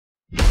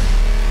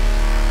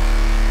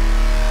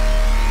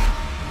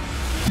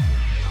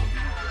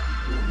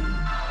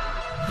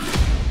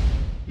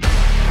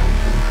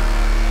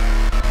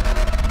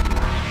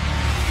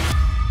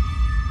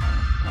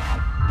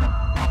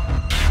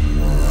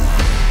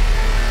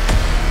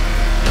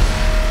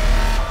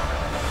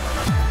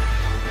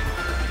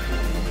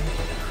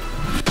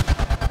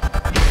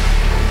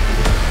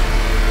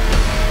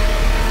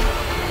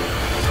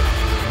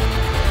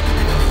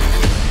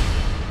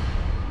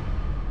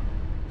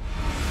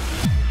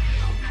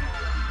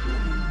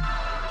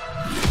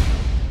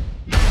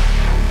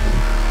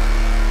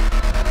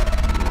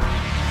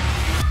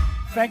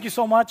thank you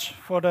so much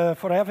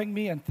for having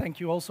me, and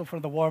thank you also for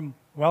the warm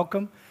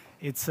welcome.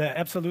 It's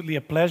absolutely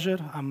a pleasure.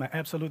 I'm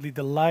absolutely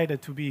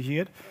delighted to be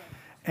here.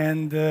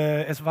 And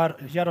as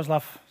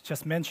Jaroslav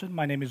just mentioned,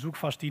 my name is Hugo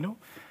Faustino.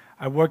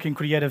 I work in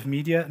creative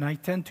media, and I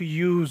tend to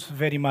use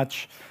very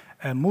much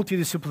a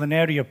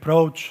multidisciplinary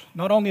approach,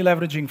 not only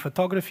leveraging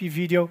photography,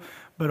 video,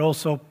 but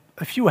also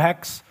a few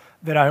hacks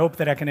that I hope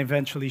that I can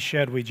eventually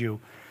share with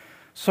you.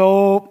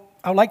 So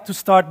I'd like to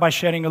start by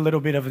sharing a little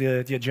bit of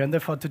the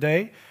agenda for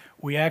today.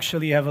 We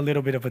actually have a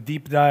little bit of a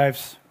deep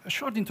dive, a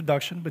short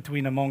introduction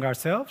among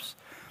ourselves,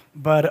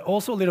 but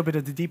also a little bit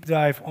of the deep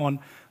dive on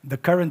the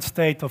current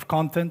state of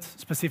content,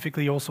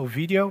 specifically also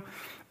video.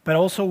 But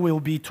also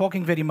we'll be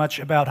talking very much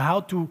about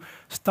how to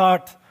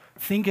start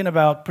thinking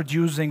about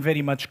producing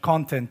very much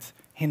content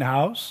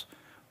in-house,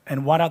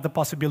 and what are the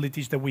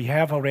possibilities that we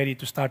have already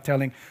to start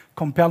telling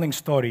compelling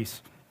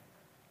stories.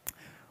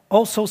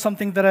 Also,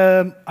 something that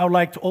I would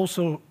like to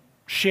also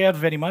share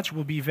very much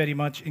will be very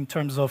much in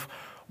terms of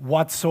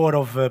what sort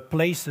of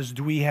places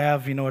do we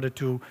have in order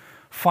to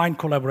find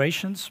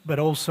collaborations, but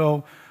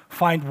also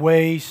find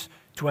ways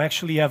to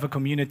actually have a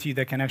community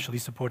that can actually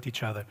support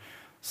each other.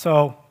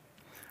 So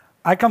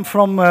I come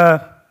from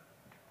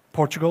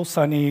Portugal,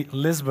 sunny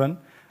Lisbon,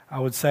 I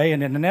would say,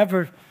 and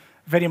never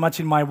very much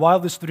in my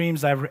wildest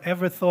dreams I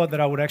ever thought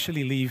that I would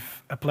actually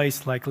leave a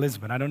place like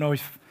Lisbon. I don't know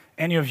if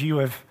any of you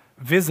have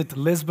visited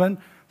Lisbon,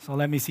 so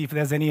let me see if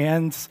there's any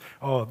hands.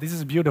 Oh, this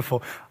is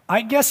beautiful.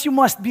 I guess you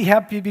must be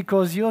happy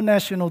because your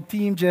national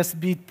team just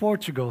beat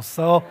Portugal.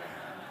 So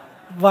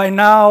by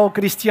now,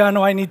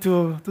 Cristiano, I need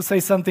to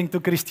say something to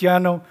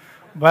Cristiano,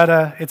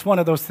 but it's one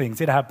of those things,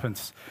 it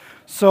happens.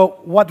 So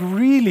what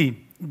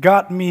really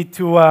got me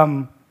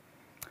to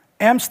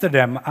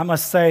Amsterdam, I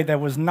must say, there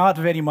was not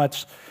very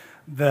much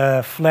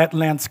the flat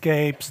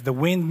landscapes, the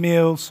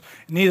windmills,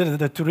 neither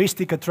the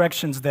touristic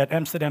attractions that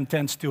Amsterdam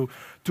tends to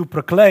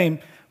proclaim.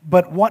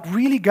 But what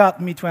really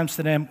got me to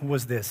Amsterdam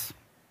was this.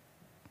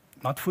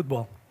 Not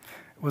football.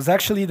 It was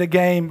actually the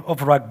game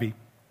of rugby.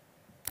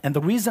 And the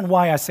reason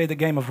why I say the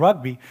game of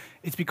rugby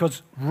is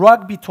because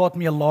rugby taught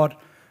me a lot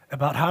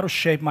about how to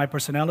shape my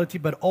personality,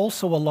 but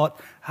also a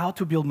lot how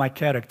to build my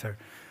character.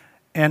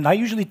 And I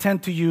usually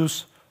tend to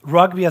use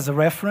rugby as a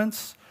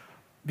reference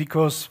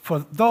because for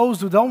those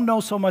who don't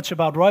know so much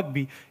about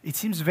rugby, it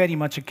seems very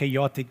much a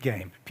chaotic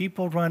game.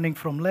 People running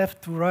from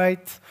left to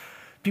right,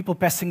 people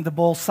passing the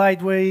ball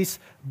sideways,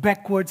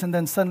 backwards, and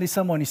then suddenly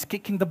someone is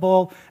kicking the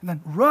ball, and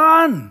then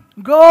run,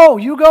 go,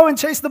 you go and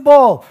chase the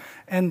ball.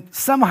 And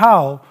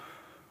somehow,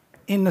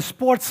 in a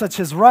sport such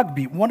as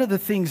rugby, one of the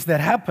things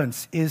that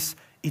happens is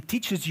it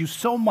teaches you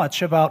so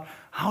much about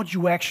how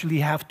you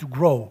actually have to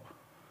grow.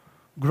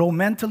 Grow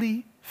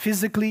mentally,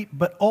 physically,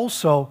 but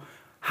also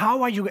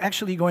how are you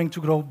actually going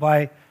to grow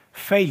by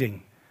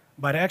failing,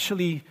 by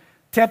actually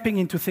tapping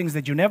into things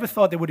that you never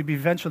thought that would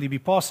eventually be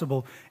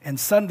possible, and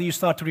suddenly you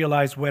start to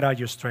realize where are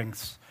your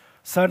strengths.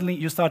 Suddenly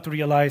you start to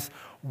realize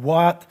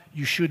what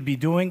you should be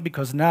doing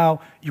because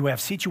now you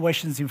have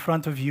situations in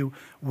front of you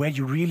where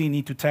you really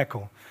need to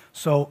tackle.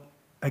 So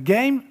a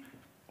game,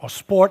 or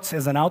sports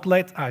as an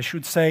outlet, I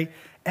should say,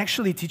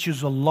 actually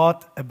teaches a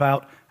lot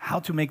about how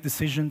to make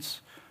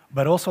decisions,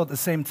 but also at the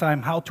same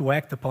time how to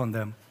act upon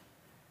them.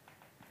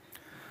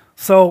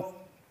 So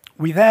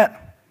with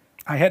that,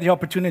 I had the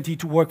opportunity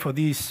to work for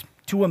these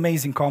two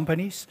amazing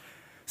companies.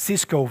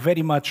 Cisco,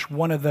 very much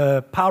one of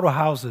the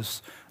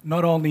powerhouses,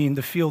 not only in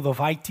the field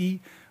of IT,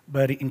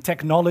 but in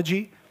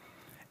technology,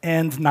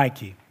 and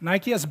Nike.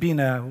 Nike has been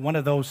one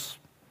of those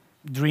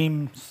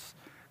dreams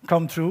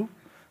come true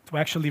to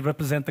actually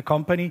represent the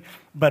company,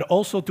 but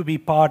also to be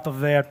part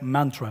of their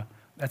mantra.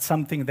 That's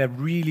something that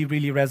really,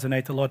 really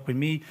resonates a lot with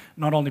me,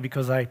 not only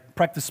because I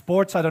practice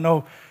sports. I don't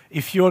know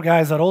if you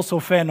guys are also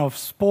a fan of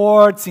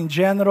sports in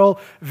general,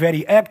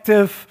 very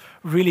active,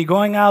 really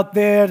going out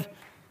there.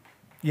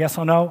 Yes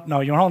or no? No,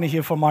 you're only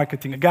here for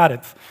marketing. I got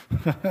it.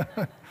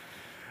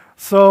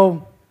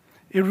 So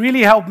it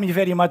really helped me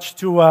very much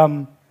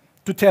to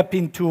tap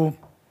into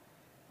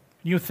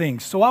new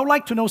things. So I would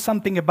like to know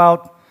something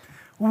about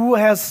who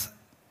has,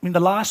 in the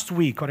last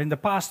week or in the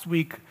past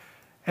week,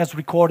 has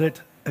recorded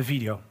a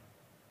video.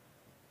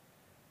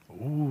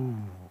 Ooh,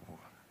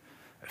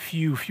 a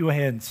few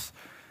hands.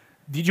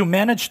 Did you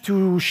manage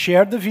to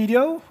share the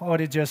video, or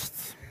you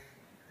just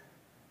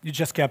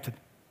kept it?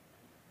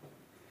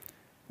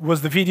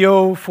 Was the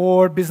video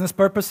for business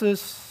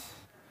purposes?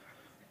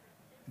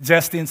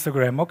 Just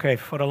Instagram, okay,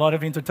 for a lot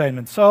of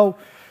entertainment. So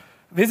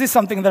this is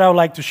something that I would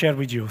like to share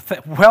with you.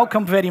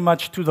 Welcome very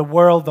much to the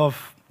world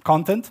of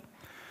content.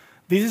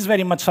 This is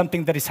very much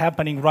something that is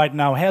happening right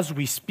now as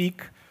we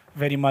speak,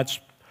 very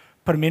much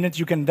per minute.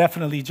 You can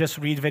definitely just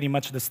read very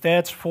much the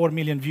stats, 4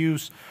 million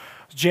views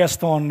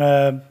just on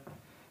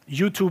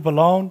YouTube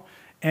alone,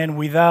 and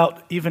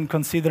without even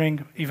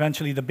considering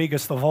eventually the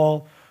biggest of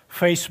all,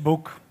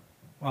 Facebook.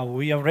 Well,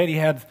 we already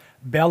had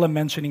Bella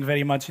mentioning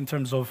very much in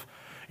terms of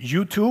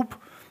YouTube,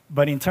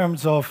 but in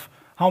terms of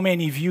how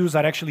many views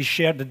are actually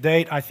shared a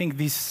day, I think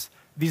this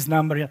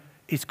number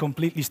is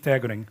completely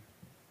staggering.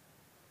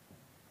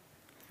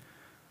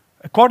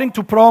 According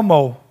to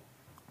Promo,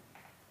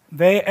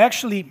 they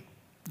actually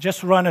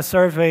just run a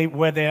survey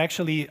where they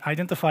actually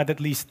identified at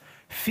least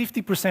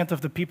 50%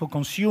 of the people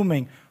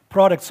consuming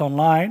products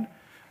online,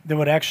 they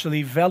were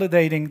actually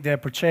validating their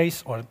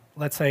purchase, or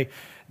let's say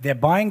their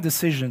buying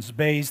decisions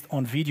based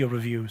on video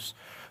reviews.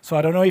 So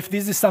I don't know if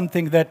this is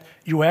something that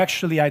you're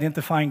actually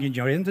identifying in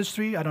your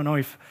industry. I don't know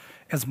if,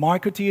 as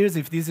marketeers,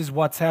 if this is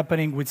what's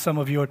happening with some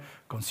of your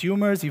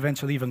consumers,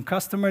 eventually even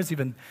customers,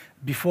 even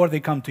before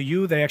they come to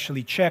you, they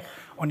actually check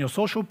on your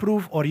social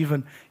proof, or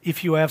even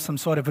if you have some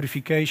sort of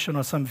verification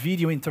or some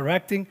video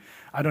interacting.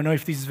 I don't know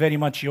if this is very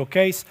much your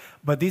case,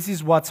 but this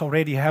is what's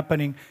already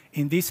happening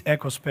in this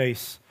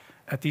ecospace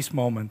at this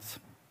moment.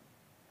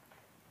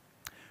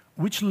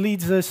 Which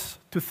leads us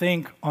to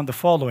think on the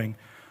following.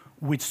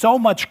 With so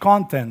much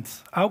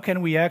content, how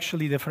can we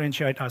actually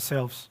differentiate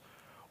ourselves?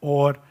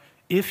 Or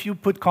if you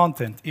put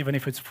content, even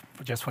if it's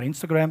just for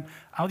Instagram,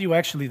 how do you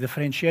actually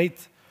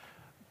differentiate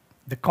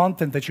the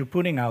content that you're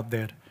putting out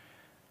there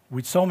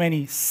with so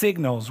many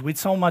signals, with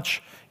so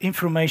much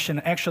information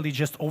actually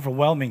just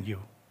overwhelming you?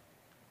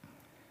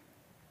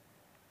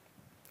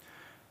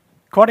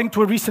 According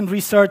to a recent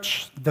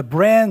research, the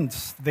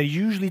brands, they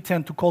usually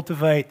tend to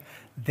cultivate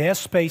their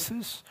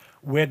spaces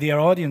where their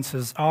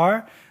audiences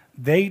are.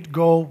 They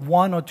go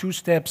 1 or 2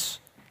 steps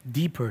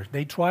deeper.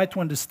 They try to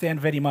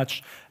understand very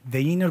much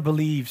the inner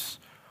beliefs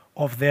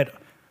of their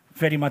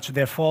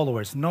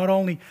followers. Not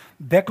only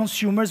their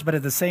consumers, but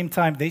at the same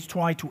time, they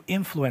try to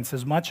influence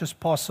as much as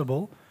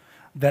possible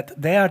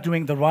that they are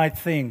doing the right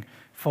thing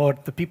for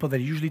the people that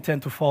usually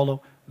tend to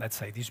follow, let's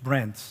say, these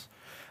brands.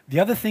 The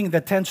other thing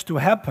that tends to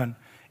happen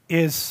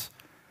is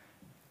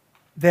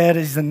there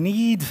is a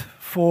need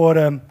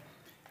for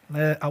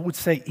I would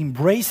say,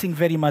 embracing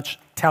very much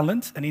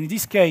talent. And in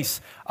this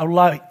case, I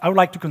would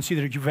like to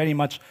consider you very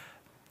much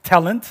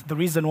talent. The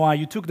reason why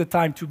you took the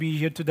time to be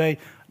here today,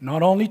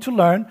 not only to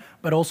learn,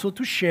 but also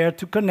to share,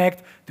 to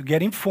connect, to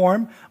get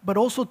informed, but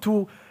also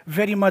to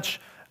very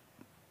much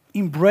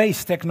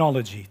embrace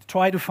technology.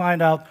 Try to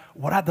find out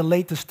what are the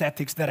latest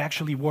tactics that are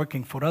actually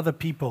working for other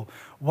people.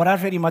 What are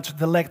very much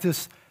the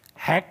latest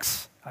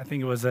hacks? I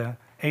think it was a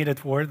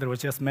hated word that was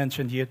just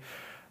mentioned here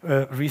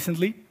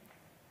recently.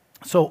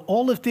 So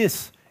all of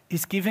this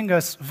is giving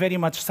us very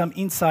much some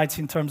insights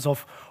in terms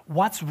of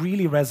what's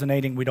really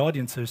resonating with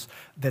audiences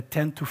that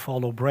tend to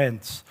follow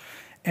brands.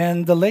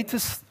 And the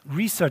latest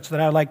research that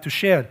I'd like to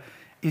share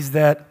is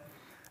that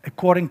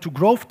according to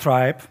Growth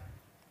Tribe,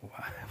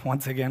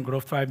 once again,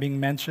 Growth Tribe being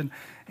mentioned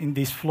in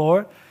this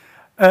floor,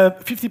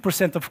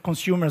 50% of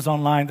consumers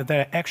online that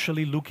they're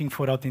actually looking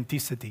for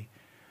authenticity.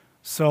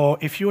 So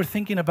if you're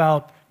thinking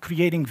about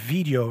creating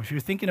video, if you're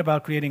thinking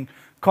about creating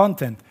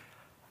content,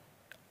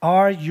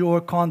 are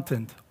your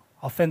content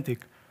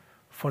authentic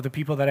for the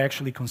people that are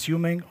actually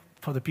consuming,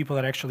 for the people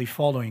that are actually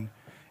following?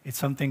 It's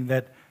something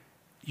that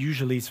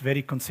usually is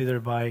very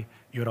considered by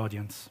your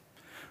audience.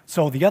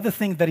 So the other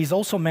thing that is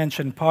also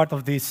mentioned, part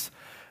of this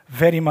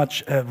very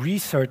much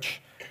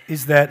research,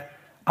 is that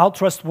how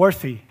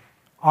trustworthy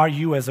are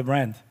you as a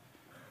brand?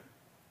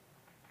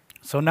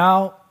 So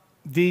now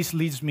this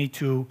leads me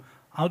to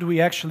how do we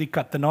actually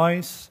cut the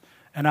noise,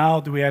 and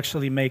how do we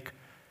actually make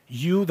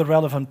you the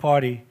relevant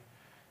party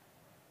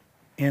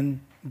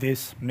in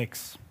this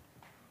mix?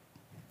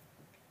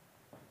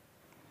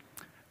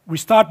 We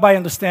start by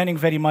understanding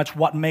very much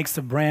what makes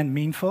a brand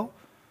meaningful.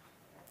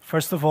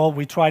 First of all,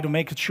 we try to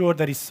make it sure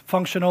that it's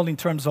functional in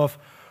terms of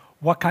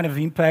what kind of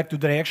impact do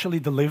they actually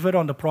deliver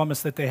on the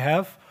promise that they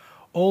have.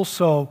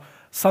 Also,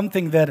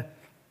 something that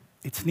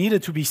it's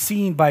needed to be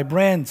seen by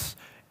brands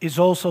is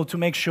also to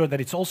make sure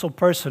that it's also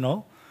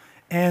personal,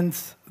 and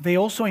they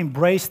also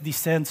embrace the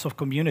sense of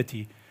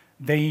community.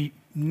 They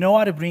know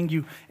how to bring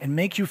you and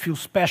make you feel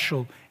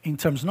special in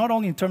terms, not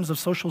only in terms of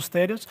social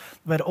status,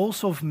 but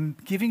also of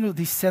giving you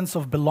this sense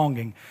of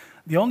belonging.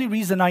 The only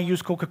reason I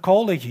use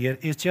Coca-Cola here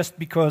is just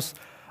because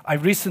I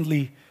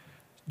recently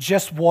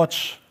just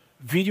watched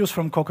videos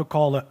from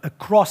Coca-Cola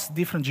across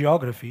different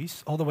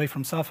geographies, all the way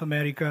from South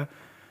America,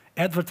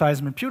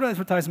 advertisement, pure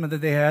advertisement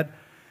that they had,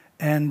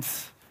 and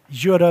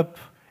Europe,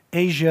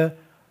 Asia,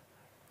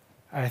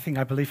 I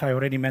believe I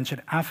already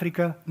mentioned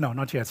Africa. No,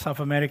 not yet. South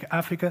America,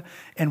 Africa.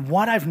 And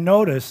what I've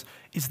noticed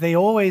is they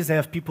always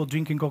have people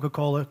drinking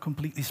Coca-Cola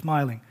completely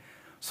smiling.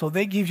 So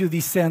they give you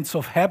this sense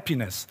of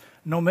happiness.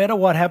 No matter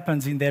what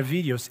happens in their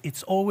videos,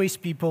 it's always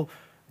people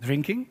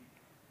drinking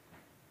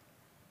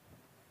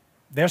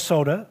their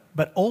soda,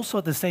 but also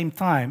at the same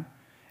time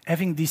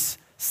having this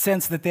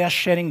sense that they are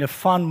sharing a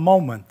fun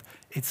moment.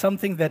 It's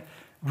something that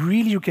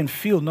really you can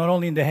feel, not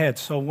only in the head.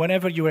 So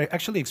whenever you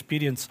actually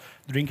experience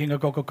drinking a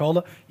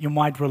Coca-Cola, you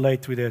might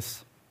relate to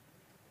this.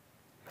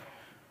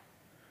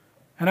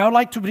 And I would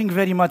like to bring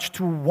very much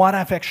to what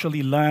I've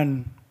actually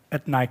learned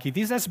at Nike.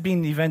 This has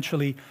been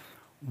eventually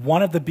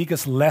one of the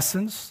biggest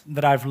lessons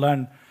that I've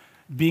learned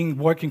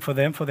working for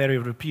them, for their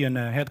European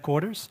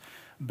headquarters,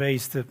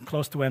 based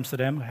close to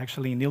Amsterdam,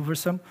 actually in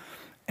Hilversum.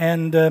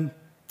 And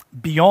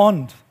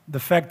beyond the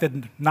fact that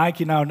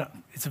Nike now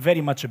is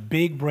very much a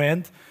big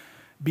brand,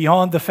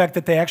 beyond the fact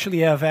that they actually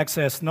have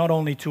access not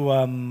only to,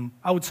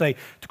 I would say,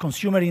 to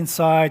consumer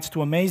insights,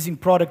 to amazing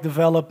product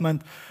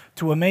development,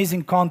 to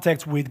amazing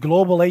contacts with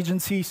global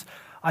agencies.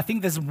 I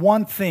think there's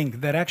one thing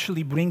that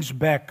actually brings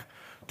back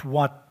to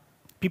what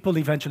people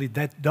eventually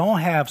that don't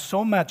have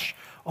so much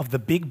of the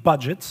big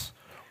budgets,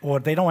 or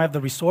they don't have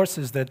the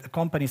resources that a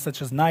company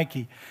such as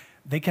Nike,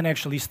 they can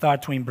actually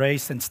start to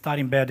embrace and start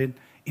embedding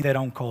in their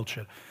own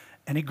culture.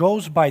 And it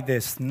goes by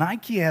this.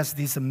 Nike has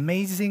this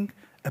amazing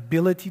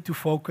ability to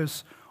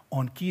focus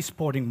on key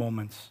sporting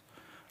moments.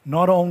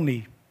 Not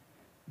only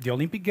the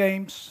Olympic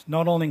Games,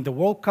 not only the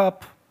World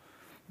Cup,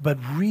 but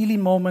really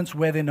moments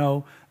where they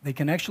know they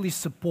can actually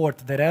support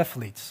their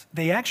athletes.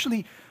 They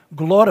actually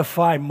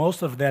glorify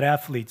most of their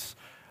athletes,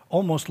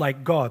 almost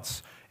like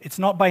gods. It's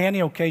not by any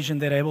occasion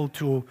they're able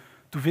to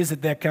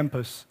visit their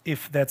campus,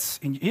 if that's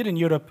here in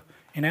Europe,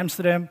 in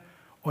Amsterdam,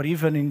 or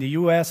even in the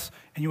US,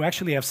 and you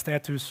actually have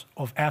status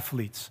of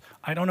athletes.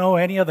 I don't know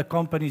any other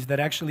companies that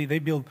actually they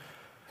build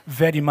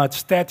very much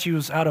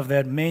statues out of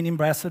their main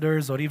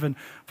ambassadors or even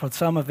for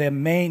some of their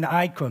main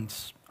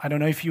icons. I don't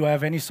know if you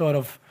have any sort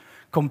of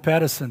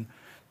comparison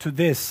to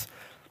this.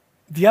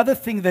 The other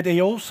thing that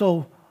they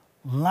also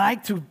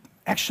like to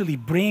actually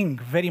bring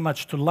very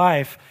much to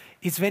life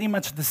is very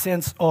much the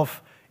sense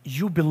of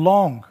you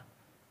belong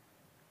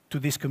to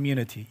this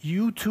community.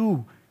 You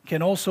too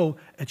can also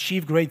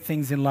achieve great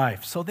things in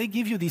life. So they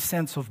give you this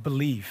sense of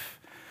belief.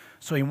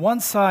 So in one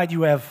side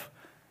you have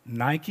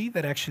Nike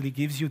that actually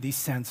gives you this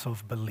sense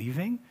of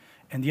believing,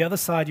 and the other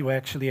side you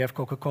actually have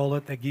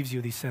Coca-Cola that gives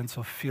you this sense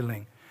of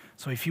feeling.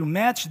 So if you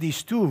match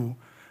these two,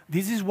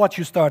 this is what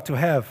you start to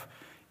have.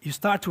 You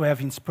start to have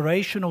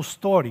inspirational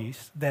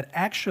stories that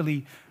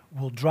actually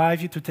will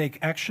drive you to take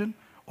action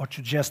or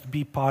to just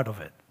be part of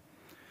it.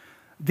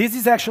 This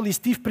is actually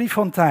Steve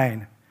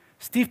Prefontaine.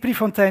 Steve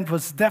Prefontaine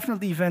was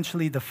definitely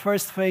eventually the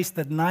first face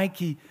that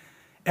Nike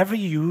ever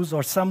used,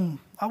 or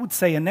I would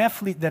say an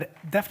athlete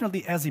that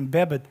definitely has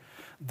embedded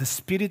the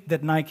spirit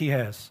that Nike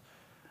has.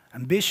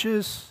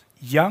 Ambitious,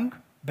 young,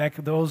 back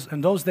in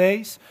those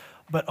days,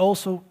 but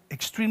also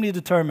extremely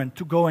determined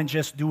to go and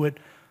just do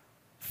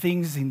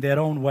things in their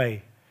own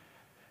way.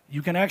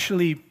 You can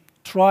actually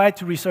try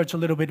to research a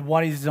little bit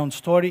what is his own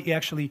story. He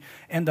actually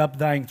ended up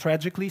dying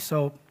tragically,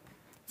 so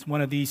it's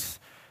one of these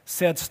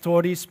sad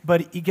stories,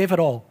 but he gave it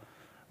all.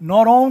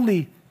 Not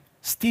only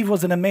Steve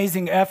was an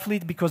amazing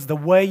athlete because the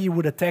way he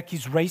would attack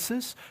his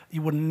races, he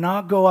would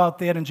not go out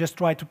there and just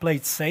try to play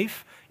it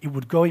safe. He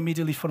would go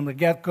immediately from the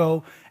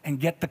get-go and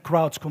get the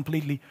crowds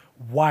completely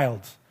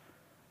wild.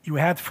 You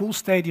had full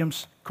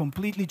stadiums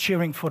completely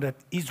cheering for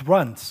his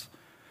runs.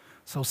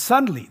 So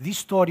suddenly, these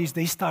stories,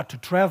 they start to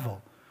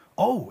travel.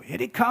 Oh, here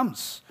he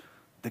comes,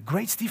 the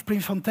great Steve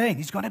Prefontaine.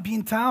 He's going to be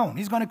in town.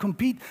 He's going to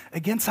compete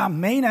against our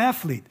main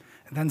athlete.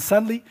 And then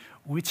suddenly,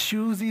 which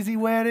shoes is he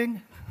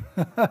wearing?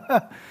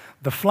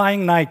 The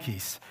flying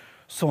Nikes.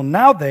 So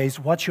nowadays,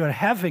 what you're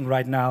having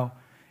right now,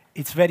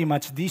 it's very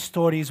much these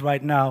stories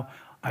right now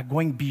are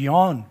going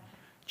beyond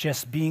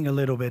just being a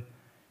little bit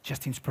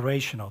just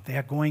inspirational. They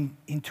are going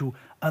into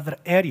other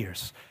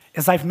areas.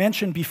 As I've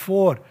mentioned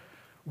before,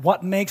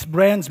 what makes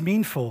brands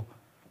meaningful?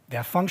 They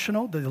are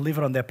functional, they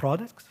deliver on their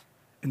products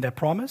and their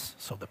promise.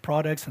 So the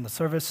products and the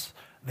service,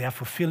 they are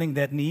fulfilling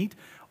that need.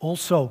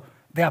 Also,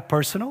 they are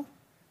personal.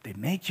 They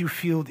make you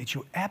feel that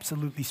you're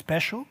absolutely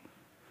special.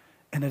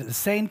 And at the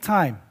same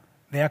time,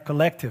 they are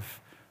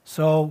collective.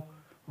 So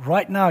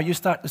right now, you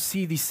start to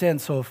see this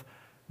sense of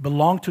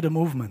belong to the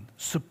movement,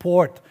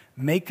 support,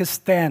 make a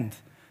stand.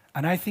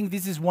 And I think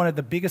this is one of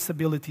the biggest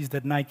abilities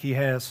that Nike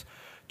has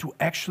to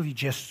actually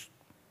just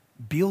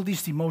build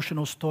these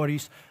emotional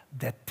stories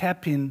that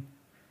tap in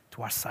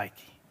to our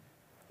psyche.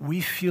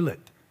 We feel it.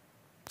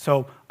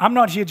 So I'm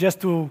not here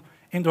just to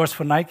endorse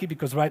for Nike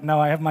because right now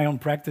I have my own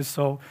practice,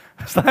 so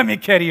let me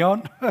carry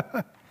on.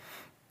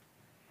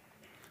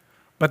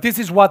 But this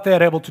is what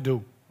they're able to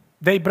do.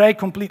 They break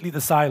completely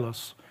the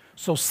silos.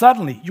 So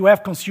suddenly you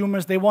have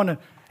consumers, they want to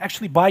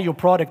actually buy your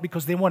product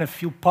because they want to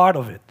feel part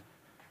of it.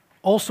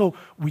 Also,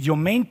 with your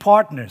main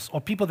partners or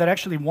people that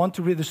actually want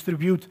to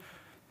redistribute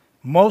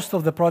most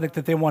of the product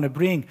that they want to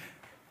bring,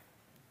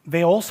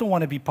 they also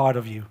want to be part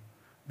of you.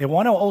 They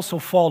want to also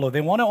follow.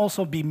 They want to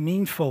also be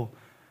meaningful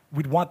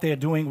with what they're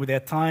doing with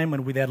their time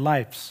and with their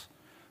lives.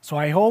 So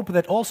I hope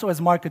that also as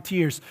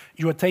marketeers,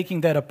 you are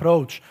taking that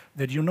approach,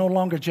 that you're no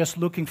longer just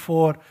looking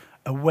for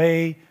a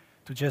way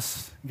to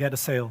just get a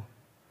sale.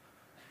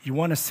 You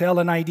want to sell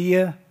an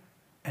idea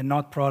and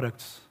not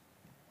products.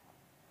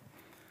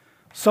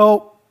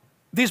 So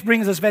this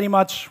brings us very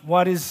much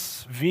what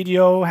is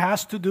video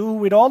has to do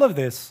with all of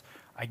this.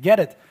 I get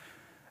it.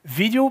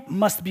 Video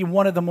must be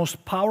one of the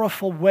most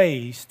powerful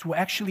ways to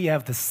actually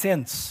have the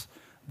sense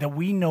that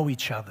we know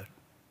each other.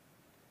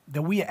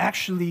 That we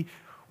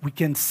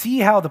can see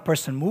how the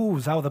person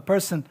moves, how the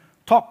person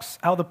talks,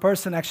 how the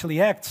person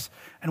actually acts,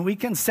 and we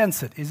can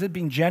sense it. Is it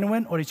being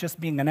genuine or is it just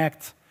being an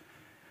act?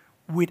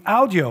 With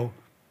audio,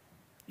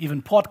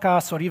 even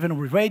podcasts or even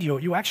with radio,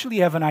 you actually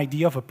have an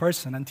idea of a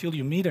person until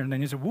you meet her and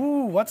then you say,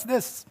 woo, what's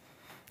this?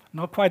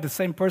 Not quite the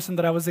same person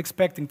that I was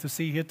expecting to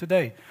see here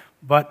today.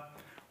 But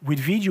with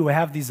video, I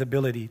have this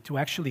ability to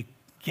actually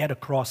get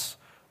across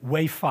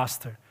way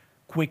faster,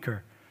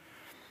 quicker.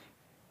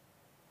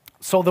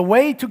 So the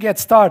way to get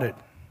started,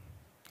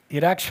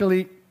 it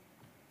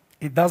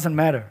doesn't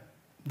matter.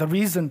 The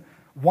reason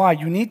why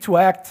you need to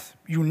act,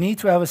 you need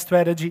to have a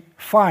strategy,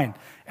 fine.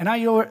 And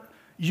I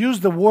use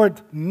the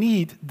word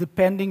need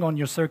depending on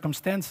your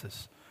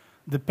circumstances.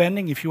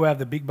 Depending if you have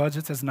the big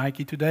budgets as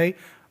Nike today,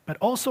 but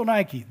also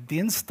Nike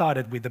didn't start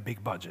it with the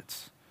big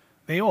budgets.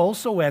 They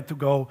also had to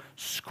go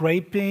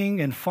scraping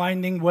and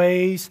finding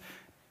ways,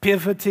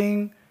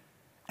 pivoting,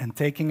 and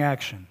taking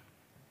action.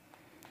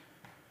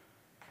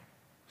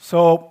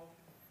 So,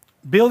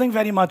 building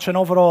very much an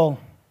overall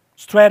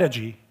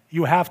strategy,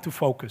 you have to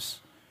focus.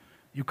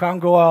 You can't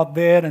go out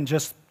there and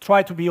just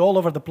try to be all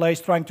over the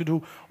place, trying to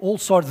do all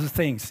sorts of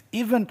things.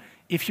 Even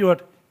if you're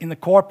in the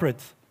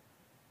corporate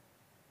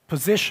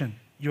position,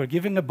 you're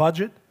given a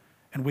budget,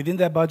 and within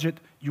that budget,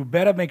 you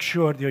better make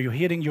sure that you're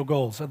hitting your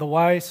goals.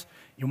 Otherwise,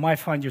 you might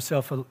find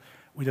yourself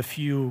with a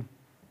few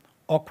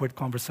awkward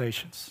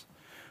conversations.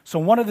 So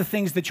one of the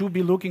things that you'll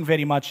be looking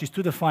very much is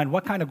to define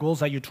what kind of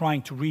goals are you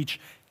trying to reach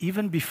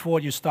even before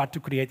you start to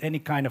create any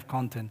kind of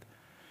content.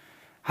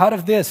 Out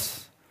of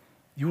this,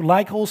 you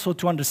like also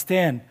to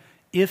understand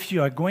if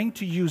you are going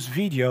to use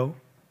video,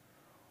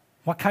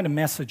 what kind of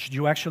message do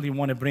you actually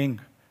want to bring?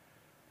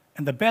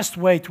 And the best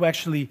way to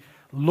actually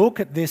look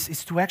at this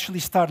is to actually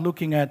start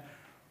looking at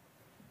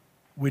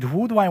with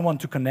who do I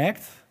want to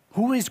connect,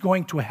 who is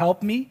going to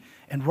help me,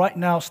 and right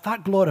now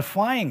start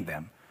glorifying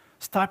them.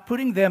 Start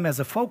putting them as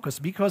a focus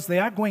because they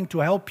are going to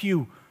help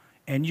you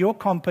and your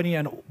company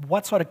and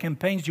what sort of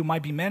campaigns you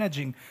might be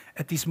managing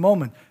at this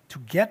moment to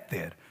get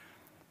there.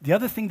 The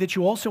other thing that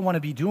you also want to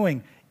be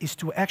doing is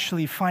to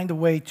actually find a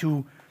way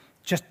to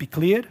just be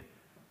clear,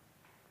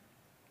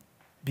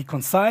 be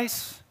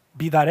concise,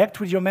 be direct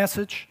with your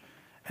message,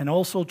 and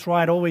also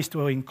try always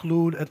to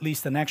include at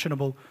least an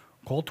actionable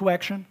call to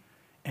action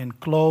and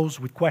close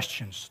with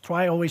questions.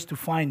 Try always to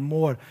find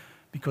more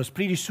because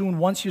pretty soon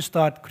once you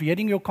start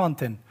creating your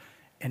content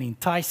and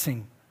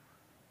enticing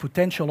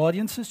potential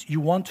audiences, you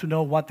want to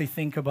know what they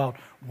think about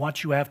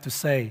what you have to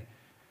say.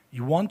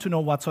 You want to know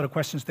what sort of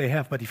questions they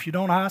have, but if you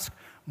don't ask,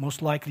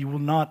 most likely you will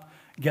not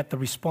get the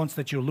response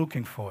that you're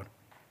looking for.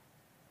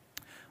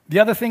 The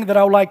other thing that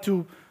I would like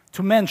to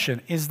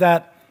mention is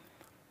that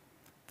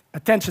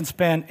attention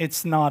span,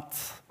 it's not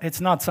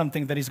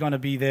something that is going to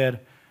be there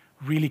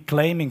really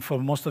claiming for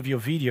most of your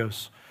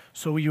videos.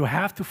 So you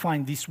have to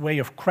find this way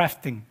of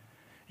crafting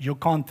your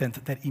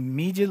content that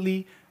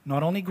immediately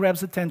not only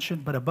grabs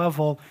attention, but above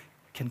all,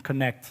 can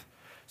connect.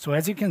 So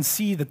as you can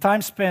see, the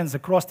time spans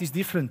across these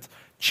different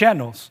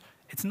channels,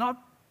 it's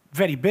not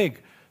very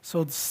big.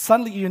 So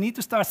suddenly you need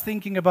to start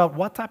thinking about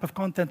what type of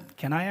content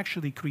can I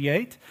actually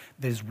create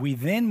that is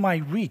within my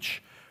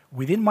reach,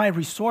 within my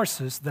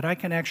resources, that I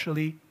can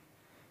actually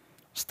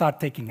start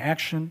taking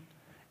action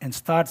and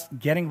start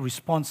getting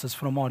responses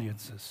from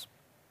audiences.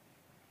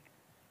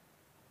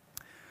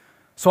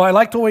 So I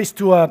like to always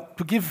to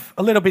give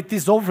a little bit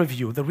this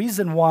overview. The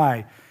reason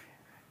why,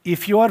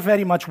 if you are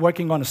very much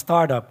working on a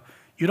startup,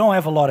 you don't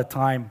have a lot of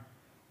time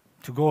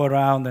to go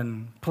around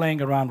and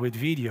playing around with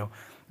video,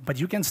 but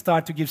you can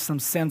start to give some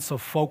sense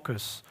of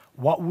focus.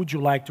 What would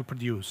you like to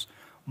produce?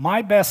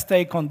 My best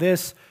take on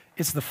this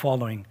is the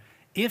following.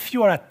 If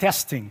you are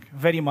testing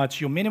very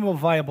much your minimal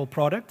viable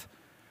product,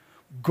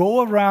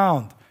 go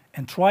around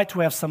and try to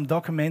have some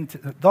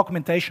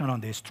documentation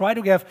on this. Try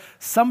to have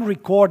some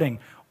recording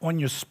on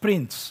your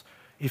sprints.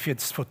 If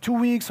it's for 2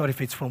 weeks or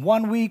if it's for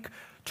 1 week,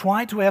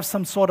 try to have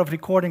some sort of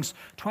recordings.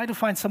 Try to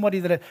find somebody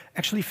that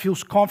actually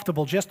feels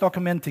comfortable just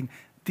documenting,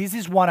 this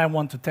is what I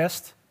want to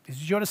test, this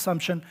is your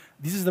assumption,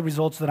 this is the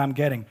results that I'm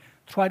getting.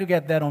 Try to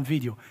get that on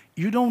video.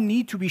 You don't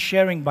need to be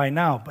sharing by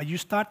now, but you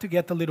start to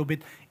get a little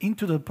bit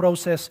into the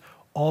process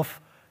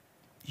of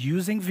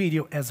using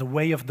video as a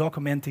way of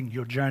documenting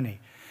your journey.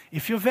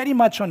 If you're very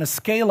much on a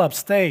scale-up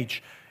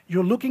stage,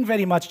 you're looking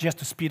very much just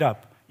to speed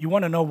up. You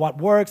want to know what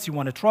works, you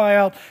want to try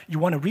out, you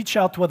want to reach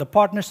out to other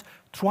partners,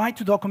 try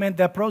to document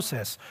that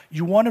process.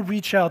 You want to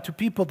reach out to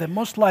people that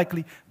most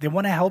likely they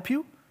want to help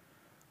you.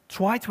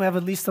 Try to have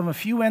at least a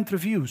few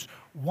interviews.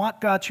 What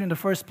got you in the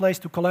first place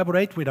to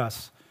collaborate with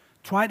us?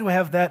 Try to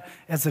have that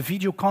as a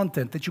video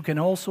content that you can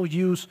also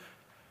use,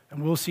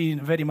 and we'll see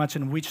very much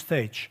in which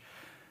stage.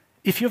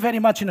 If you're very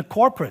much in a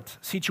corporate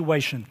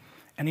situation,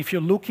 and if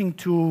you're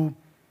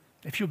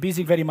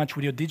busy very much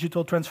with your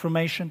digital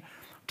transformation,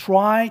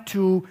 try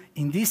to,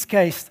 in this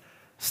case,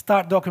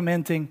 start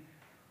documenting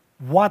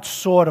what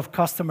sort of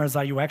customers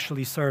are you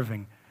actually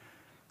serving.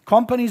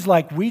 Companies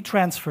like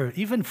WeTransfer,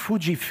 even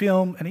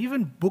Fujifilm, and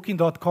even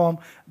Booking.com,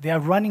 they are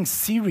running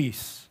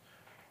series,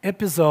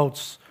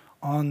 episodes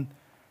on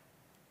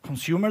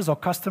consumers or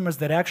customers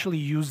that actually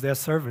use their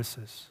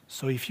services.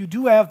 So if you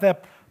do have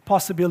that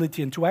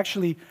possibility and to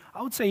actually,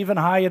 I would say even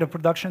hire a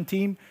production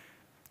team,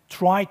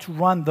 try to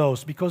run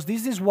those, because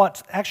this is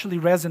what's actually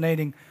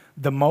resonating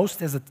the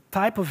most as a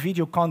type of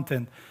video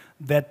content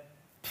that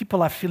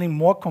people are feeling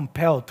more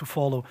compelled to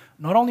follow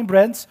not only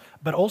brands,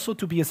 but also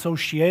to be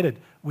associated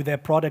with their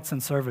products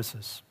and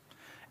services.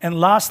 And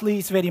lastly,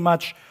 it's very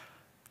much,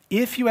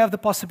 if you have the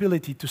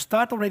possibility to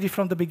start already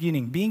from the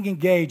beginning, being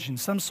engaged in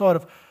some sort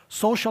of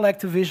social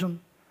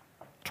activism,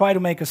 try to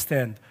make a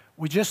stand.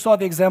 We just saw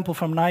the example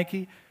from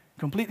Nike,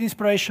 completely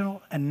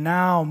inspirational, and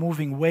now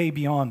moving way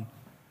beyond,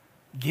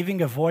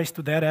 giving a voice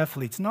to their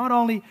athletes, not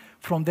only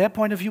from their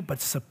point of view, but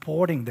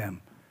supporting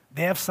them.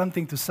 They have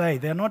something to say.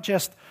 They're not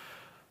just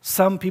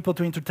some people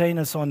to entertain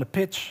us on the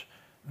pitch.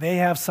 They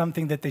have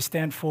something that they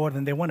stand for,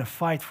 and they want to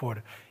fight for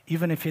it,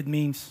 even if it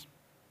means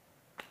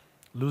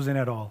losing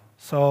it all.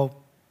 So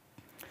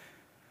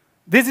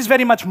this is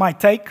very much my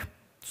take.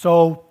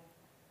 So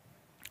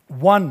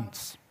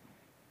once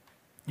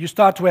you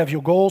start to have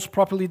your goals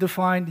properly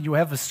defined, you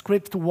have a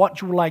script to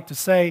what you would like to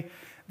say,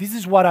 this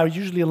is what I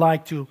usually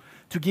like to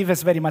give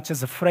as very much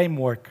as a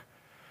framework.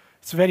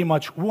 It's very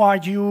much, who are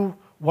you,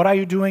 what are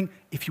you doing,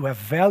 if you have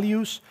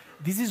values.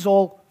 This is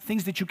all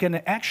things that you can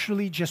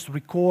actually just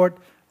record,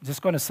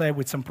 just going to say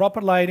with some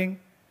proper lighting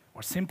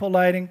or simple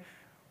lighting,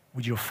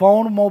 with your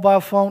phone,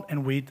 mobile phone,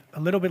 and with a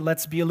little bit,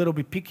 let's be a little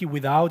bit picky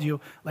with audio.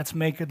 Let's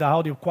make the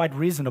audio quite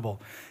reasonable.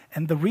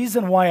 And the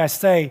reason why I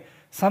say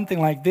something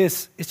like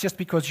this is just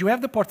because you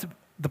have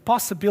the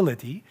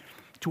possibility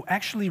to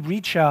actually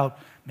reach out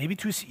maybe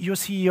to your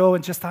CEO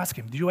and just ask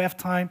him, do you have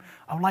time?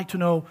 I would like to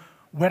know,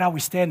 where are we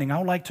standing? I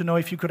would like to know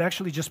if you could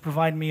actually just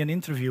provide me an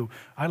interview.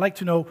 I'd like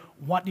to know,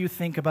 what do you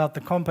think about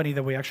the company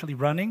that we're actually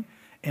running?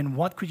 And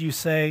what could you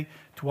say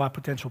to our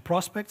potential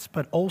prospects,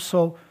 but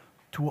also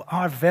to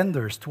our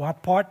vendors, to our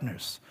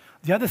partners?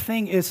 The other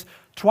thing is,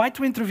 try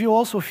to interview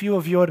also a few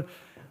of your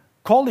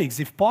colleagues,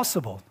 if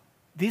possible.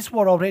 This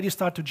will already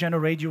start to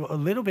generate you a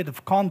little bit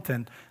of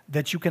content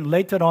that you can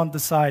later on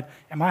decide,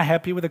 am I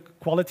happy with the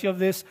quality of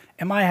this?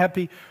 Am I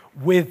happy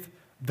with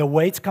the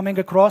way it's coming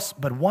across?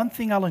 But one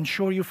thing I'll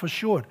ensure you for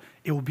sure,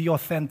 it will be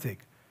authentic.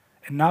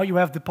 And now you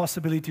have the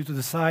possibility to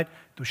decide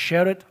to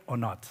share it or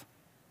not.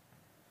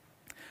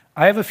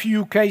 I have a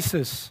few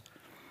cases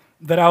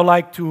that I would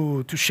like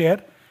to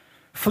share.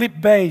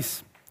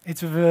 Flipbase,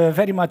 it's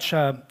very much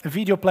a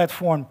video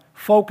platform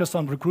focused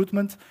on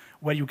recruitment,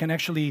 where you can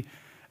actually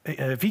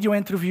video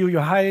interview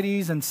your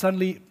hirees, and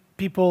suddenly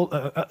people,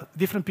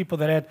 different people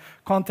that had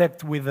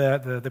contact with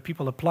the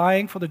people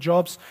applying for the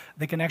jobs,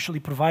 they can actually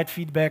provide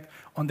feedback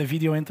on the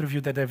video interview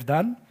that they've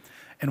done.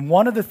 And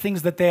one of the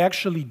things that they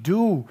actually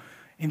do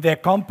in their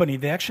company,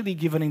 they actually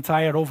give an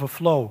entire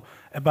overflow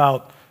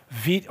about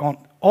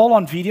all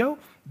on video,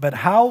 but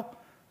how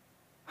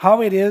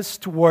it is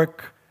to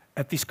work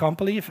at this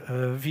company,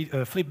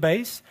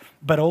 Flipbase,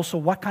 but also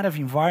what kind of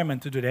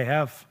environment do they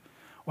have?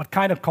 What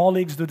kind of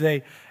colleagues do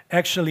they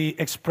actually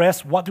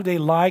express? What do they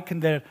like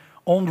in their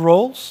own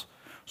roles?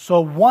 So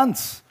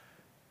once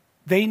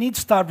they need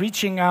to start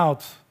reaching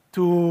out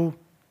to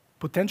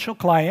potential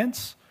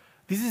clients,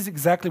 this is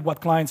exactly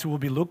what clients will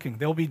be looking.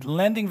 They'll be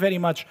landing very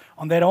much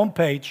on their own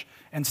page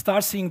and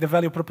start seeing the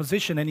value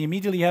proposition and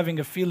immediately having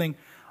a feeling,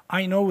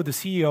 I know who the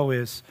CEO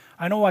is.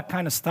 I know what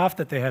kind of staff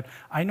that they have.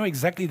 I know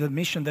exactly the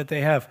mission that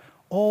they have,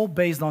 all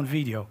based on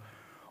video.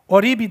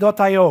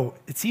 Oribi.io,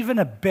 it's even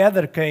a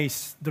better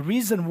case. The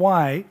reason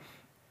why,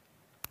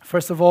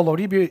 first of all,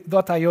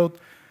 Oribi.io,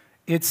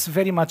 it's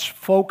very much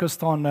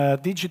focused on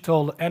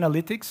digital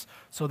analytics.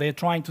 So they're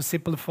trying to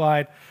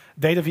simplify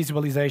data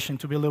visualization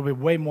to be a little bit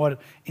way more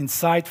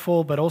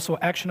insightful, but also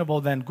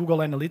actionable than Google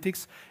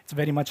Analytics. It's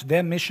very much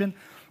their mission.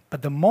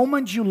 But the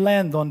moment you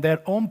land on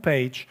their own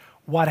page,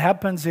 what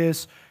happens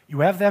is you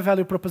have their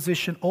value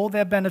proposition, all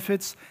their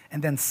benefits,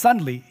 and then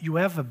suddenly you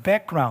have a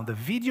background, a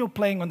video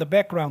playing on the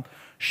background,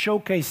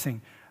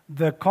 showcasing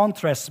the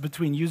contrast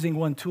between using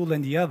one tool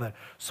and the other.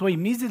 So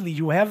immediately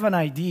you have an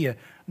idea,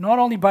 not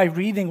only by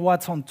reading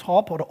what's on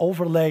top or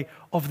overlay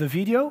of the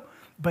video,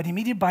 but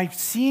immediately by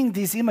seeing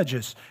these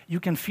images,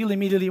 you can feel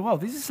immediately, well,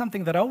 this is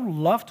something that I would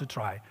love to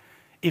try.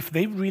 If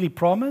they really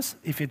promise,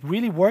 if it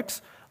really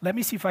works, let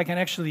me see if I can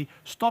actually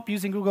stop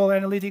using Google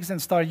Analytics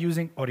and start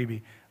using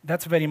Oribi.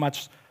 That's very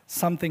much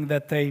something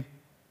that they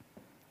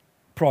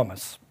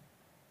promise.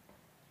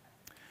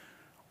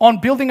 On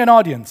building an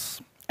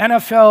audience,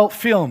 NFL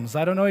films.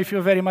 I don't know if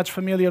you're very much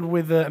familiar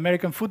with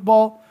American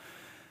football.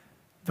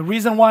 The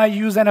reason why I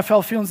use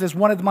NFL films as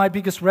one of my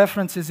biggest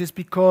references is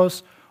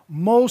because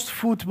most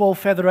football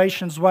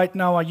federations right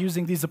now are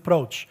using this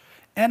approach.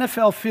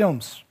 NFL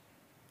films,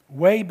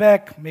 way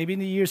back, maybe in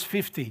the years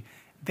 50,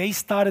 they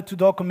started to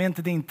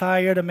document the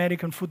entire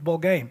American football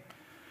game.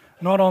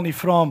 Not only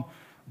from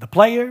the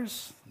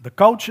players, the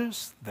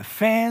coaches, the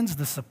fans,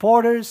 the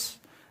supporters.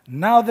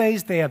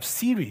 Nowadays, they have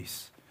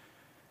series.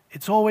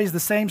 It's always the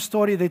same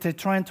story that they're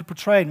trying to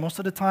portray. Most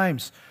of the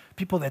times,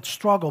 people that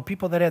struggle,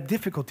 people that have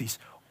difficulties,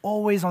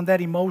 always on that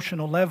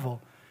emotional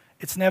level.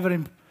 It's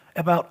never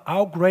about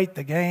how great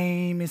the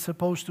game is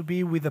supposed to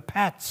be with the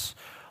pats.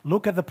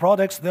 Look at the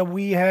products that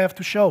we have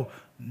to show.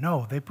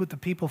 No, they put the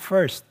people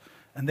first,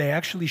 and they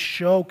actually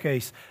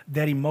showcase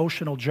that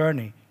emotional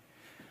journey.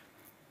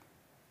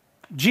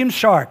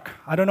 Gymshark.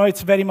 I don't know,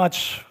 it's very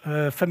much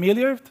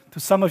familiar to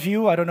some of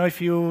you. I don't know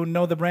if you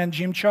know the brand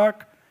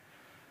Gymshark.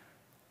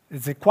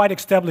 It's a quite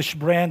established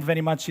brand,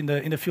 very much in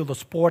the field of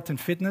sport and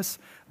fitness.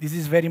 This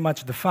is very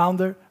much the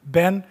founder,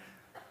 Ben.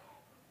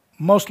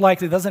 Most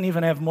likely doesn't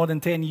even have more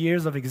than 10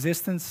 years of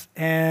existence,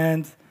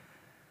 and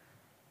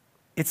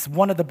it's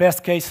one of the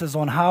best cases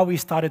on how he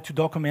started to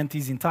document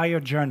his entire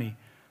journey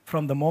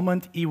from the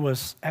moment he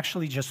was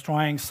actually just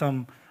trying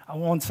some, I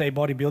won't say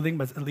bodybuilding,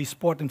 but at least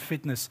sport and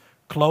fitness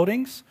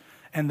clothings,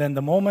 and then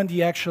the moment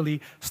he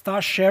actually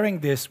started sharing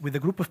this with a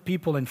group of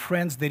people and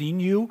friends that he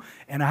knew,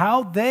 and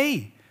how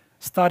they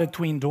started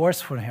to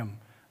endorse for him.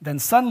 Then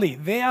suddenly,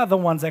 they are the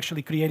ones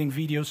actually creating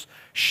videos,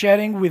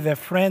 sharing with their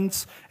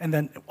friends, and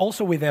then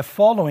also with their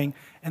following,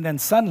 and then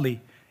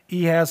suddenly,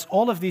 he has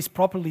all of these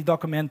properly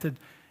documented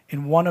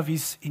in one of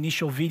his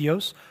initial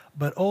videos,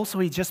 but also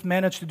he just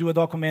managed to do a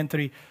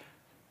documentary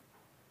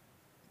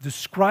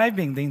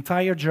describing the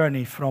entire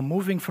journey from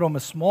moving from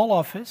a small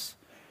office,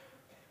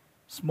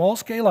 small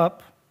scale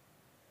up,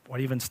 or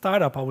even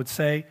startup, I would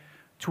say,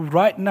 to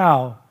right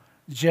now,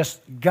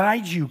 just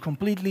guide you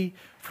completely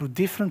through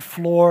different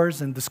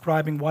floors and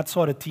describing what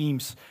sort of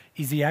teams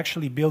is he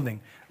actually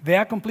building. They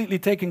are completely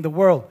taking the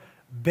world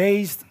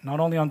based not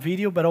only on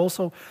video, but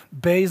also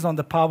based on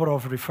the power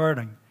of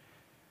referring.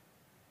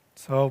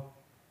 So,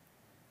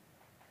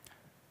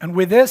 and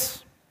with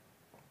this,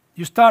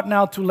 you start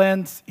now to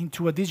land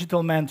into a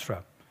digital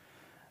mantra.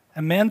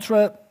 A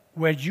mantra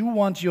where you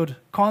want your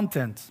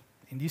content,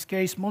 in this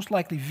case, most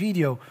likely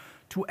video,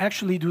 to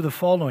actually do the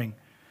following,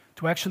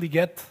 to actually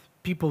get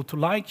people to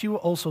like you,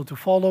 also to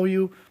follow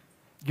you,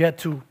 get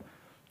to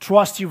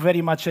trust you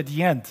very much at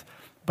the end.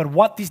 But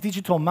what this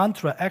digital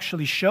mantra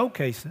actually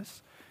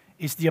showcases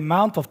is the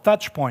amount of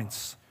touch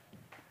points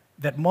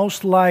that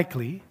most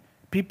likely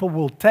people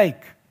will take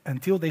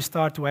until they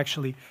start to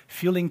actually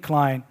feel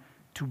inclined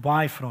to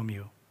buy from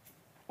you,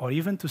 or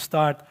even to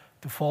start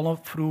to follow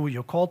through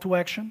your call to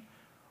action,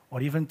 or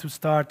even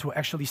to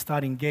actually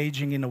start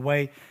engaging in a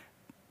way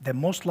that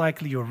most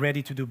likely you're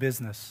ready to do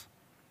business.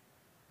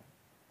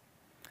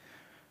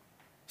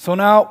 So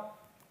now,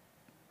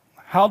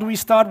 how do we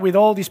start with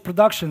all these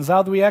productions?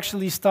 How do we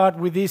actually start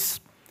with this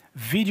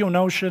video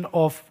notion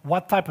of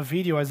what type of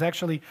video is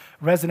actually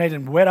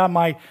resonating? Where are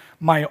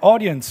my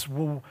audience?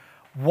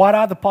 What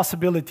are the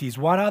possibilities?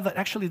 What are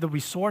actually the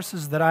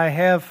resources that I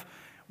have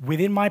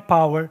within my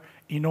power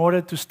in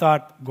order to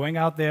start going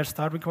out there,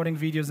 start recording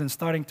videos, and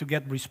starting to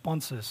get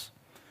responses?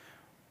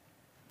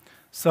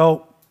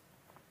 So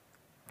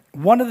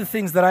one of the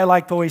things that I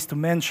like always to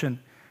mention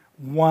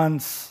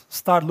once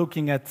start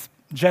looking at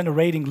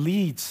generating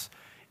leads,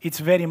 it's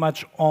very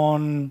much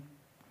on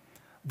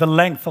the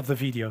length of the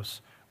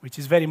videos, which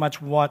is very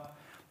much what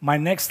my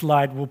next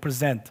slide will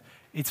present.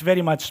 It's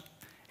very much,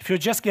 if you're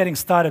just getting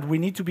started, we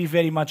need to be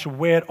very much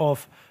aware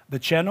of the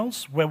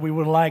channels where we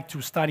would like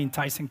to start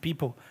enticing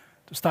people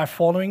to start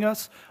following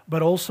us,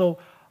 but also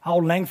how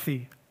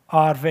lengthy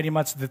are very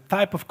much the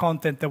type of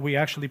content that we're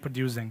actually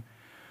producing.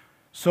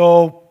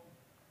 So,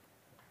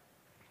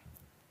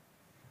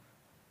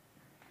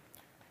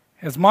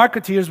 as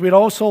marketeers, we'd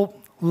also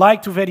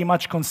like to very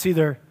much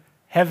consider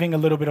having a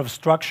little bit of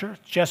structure,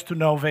 just to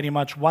know very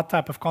much what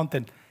type of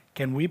content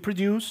can we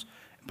produce,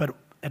 but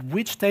at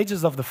which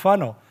stages of the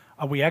funnel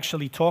are we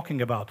actually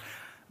talking about.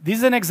 This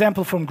is an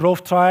example from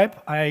Growth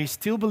Tribe. I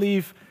still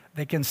believe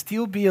they can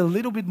still be a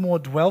little bit more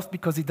dwelled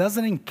because it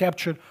doesn't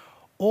capture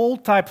all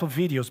types of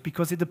videos,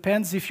 because it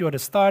depends if you're a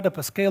startup,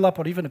 a scale-up,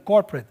 or even a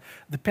corporate.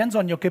 Depends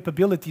on your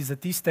capabilities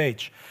at this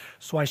stage.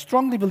 So I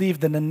strongly believe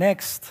that the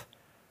next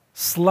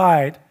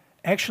slide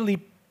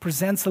actually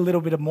presents a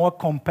little bit of more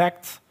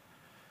compact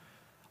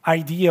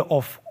idea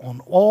of on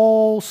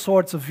all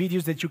sorts of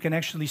videos that you can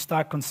actually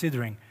start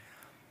considering.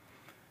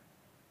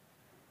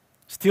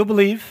 Still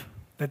believe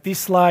that this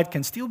slide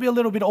can still be a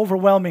little bit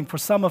overwhelming for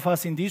some of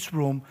us in this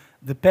room,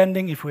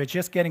 depending if we're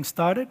just getting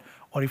started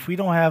or if we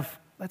don't have,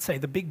 let's say,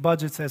 the big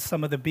budgets as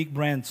some of the big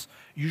brands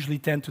usually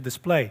tend to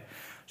display.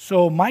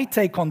 So my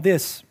take on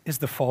this is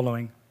the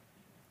following.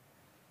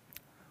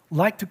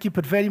 Like to keep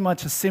it very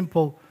much a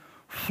simple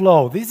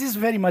flow. This is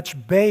very much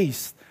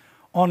based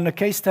on a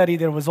case study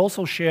that was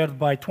also shared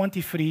by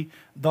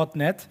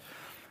 23.net.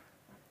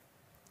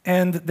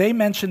 And they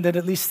mentioned that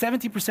at least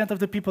 70% of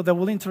the people that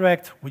will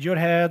interact with your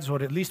ads,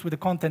 or at least with the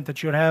content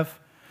that you have,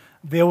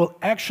 they will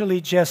actually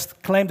just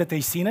claim that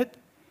they've seen it,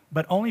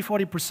 but only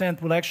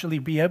 40% will actually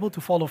be able to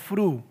follow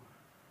through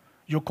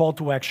your call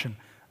to action.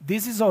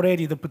 This is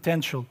already the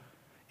potential.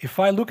 If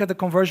I look at the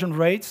conversion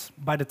rates,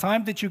 by the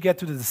time that you get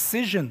to the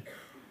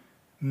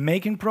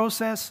decision-making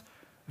process,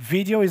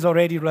 video is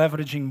already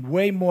leveraging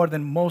way more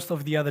than most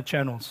of the other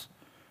channels.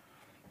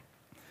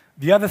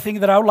 The other thing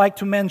that I would like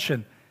to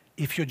mention,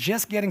 if you're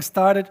just getting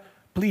started,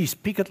 please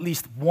pick at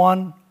least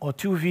 1 or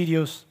 2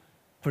 videos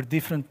per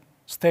different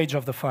stage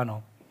of the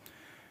funnel,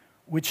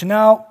 which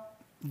now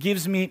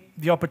gives me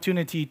the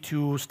opportunity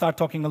to start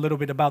talking a little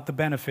bit about the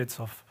benefits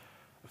of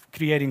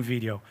creating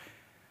video.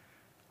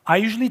 I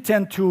usually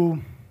tend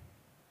to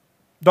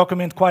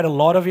document quite a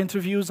lot of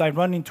interviews. I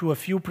run into a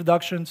few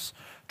productions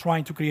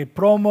trying to create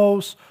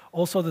promos,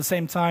 also at the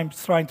same time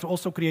trying to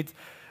also create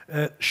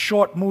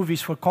short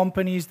movies for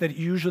companies that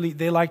usually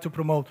they like to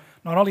promote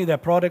not only their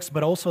products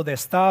but also their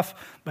staff,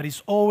 but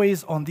it's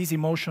always on this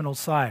emotional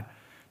side,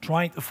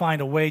 trying to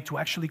find a way to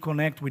actually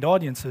connect with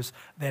audiences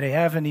that they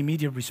have an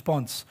immediate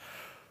response.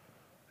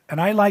 And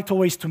I like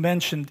always to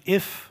mention,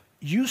 if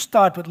you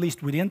start at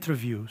least with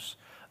interviews,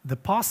 the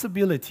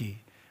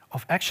possibility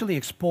of actually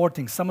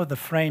exporting some of the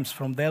frames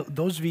from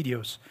those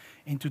videos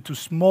into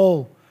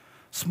small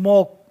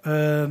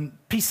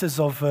pieces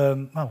of,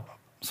 oh,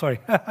 sorry.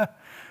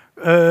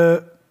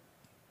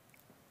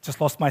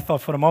 Just lost my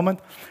thought for a moment.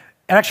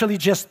 Actually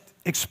just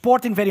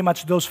exporting very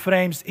much those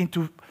frames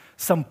into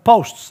some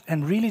posts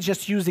and really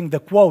just using the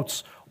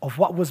quotes of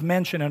what was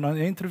mentioned in an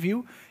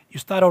interview, you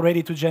start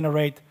already to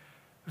generate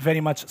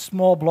very much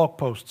small blog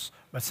posts.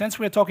 But since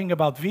we're talking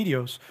about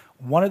videos,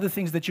 one of the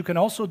things that you can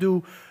also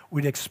do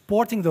with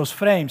exporting those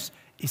frames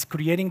is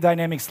creating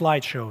dynamic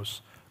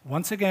slideshows.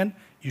 Once again,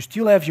 you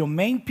still have your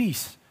main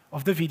piece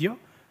of the video.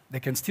 They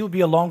can still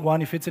be a long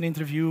one if it's an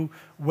interview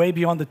way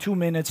beyond the 2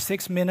 minutes,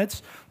 6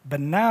 minutes. But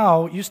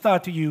now you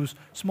start to use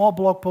small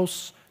blog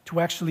posts to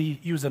actually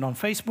use it on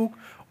Facebook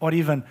or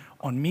even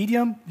on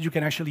Medium. You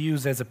can actually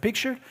use as a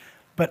picture.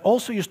 But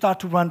also you start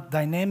to run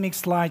dynamic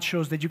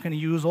slideshows that you can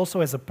use also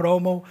as a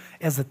promo,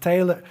 as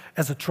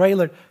a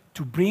trailer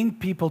to bring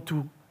people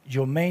to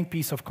your main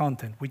piece of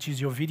content, which is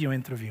your video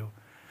interview.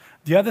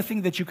 The other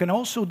thing that you can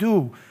also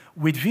do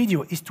with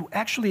video is to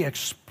actually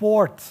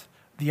export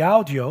the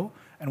audio,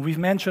 and we've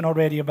mentioned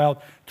already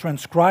about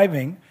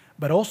transcribing,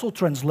 but also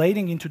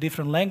translating into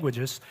different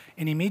languages,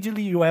 and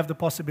immediately you have the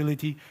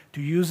possibility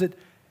to use it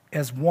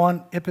as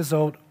one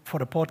episode for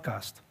the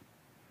podcast.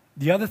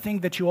 The other thing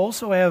that you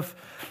also have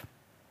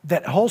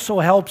that also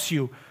helps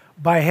you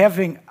by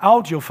having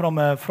audio from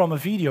a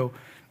video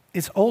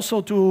is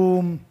also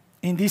to,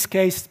 in this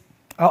case,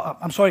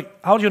 I'm sorry,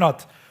 audio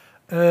not,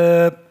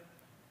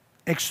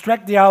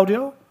 extract the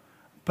audio,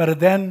 but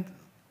then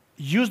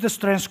use this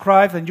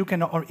transcribe, and you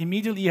can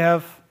immediately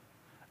have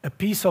a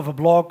piece of a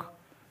blog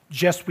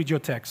just with your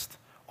text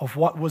of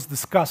what was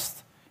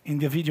discussed in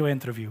the video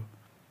interview.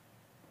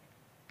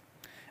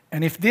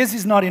 And if this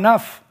is not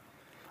enough,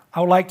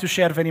 I would like to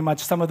share very much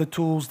some of the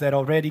tools that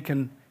already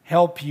can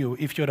help you.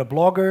 If you're a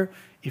blogger,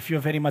 if you're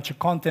very much a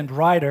content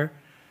writer,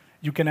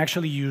 you can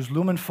actually use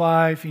Lumen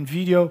 5 in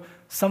video,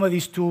 some of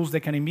these tools that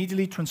can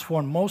immediately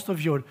transform most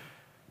of your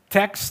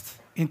text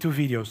into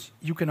videos.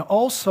 You can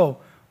also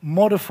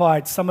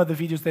modify some of the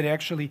videos that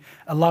actually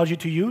allow you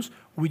to use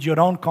with your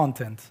own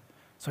content.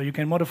 So you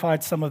can modify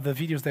some of the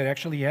videos that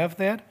actually have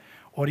that,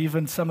 or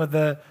even some of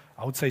the,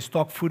 I would say,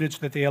 stock footage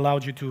that they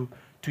allowed you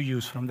to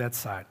use from that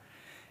side.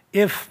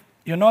 If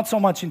you're not so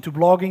much into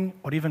blogging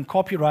or even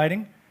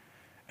copywriting,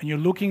 and you're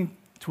looking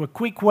to a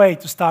quick way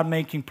to start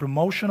making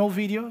promotional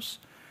videos,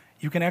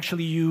 you can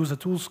actually use a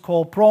tool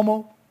called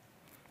Promo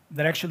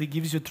that actually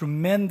gives you a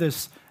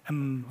tremendous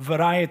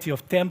variety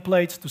of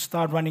templates to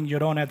start running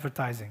your own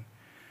advertising.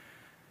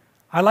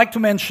 I like to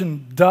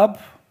mention Dub.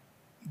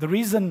 The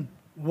reason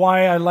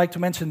why I like to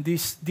mention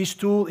this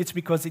tool is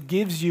because it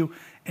gives you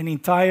an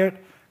entire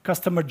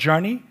customer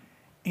journey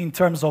in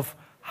terms of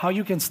how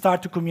you can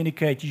start to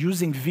communicate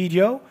using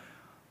video,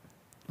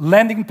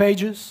 landing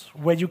pages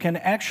where you can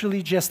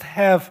actually just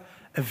have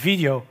a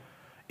video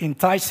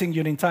enticing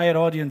your entire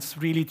audience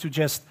really to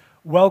just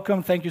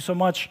welcome, thank you so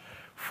much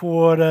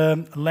for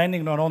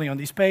landing not only on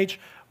this page.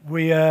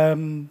 We are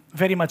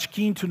very much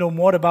keen to know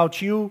more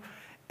about you,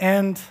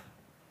 and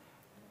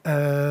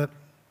I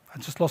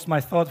just lost my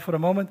thought for a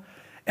moment.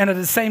 And at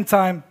the same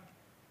time,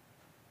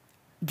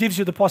 gives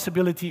you the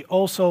possibility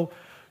also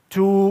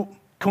to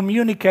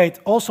communicate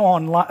also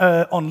on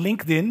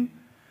LinkedIn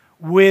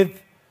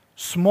with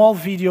small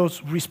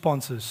videos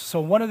responses.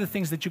 So one of the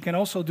things that you can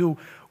also do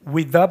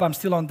with Dub, I'm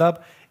still on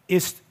Dub,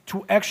 is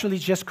to actually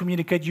just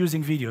communicate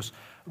using videos.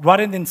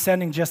 Rather than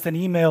sending just an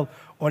email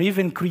or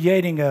even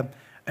creating a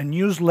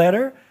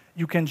newsletter,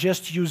 you can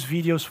just use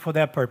videos for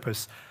that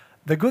purpose.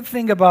 The good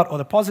thing about, or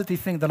the positive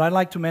thing that I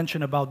like to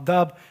mention about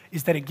Dub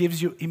is that it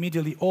gives you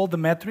immediately all the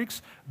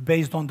metrics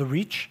based on the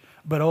reach,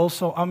 but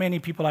also how many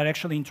people are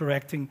actually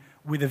interacting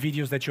with the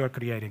videos that you are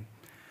creating.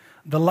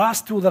 The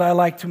last tool that I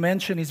like to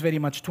mention is very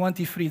much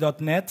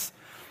 23.net,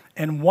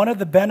 and one of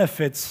the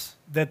benefits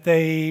that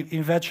they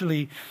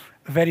eventually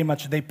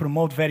they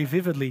promote very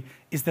vividly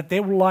is that they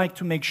would like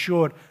to make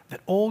sure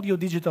that all your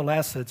digital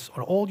assets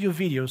or all your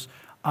videos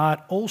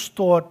are all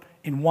stored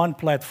in one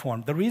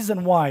platform. The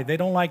reason why they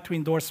don't like to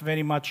endorse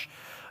very much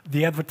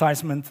the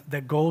advertisement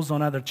that goes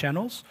on other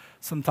channels.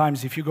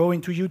 Sometimes if you go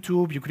into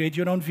YouTube, you create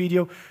your own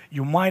video,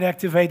 you might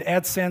activate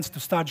AdSense to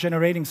start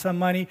generating some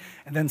money,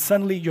 and then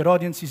suddenly your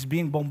audience is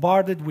being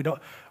bombarded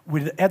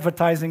with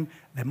advertising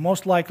that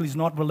most likely is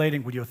not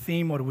relating with your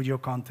theme or with your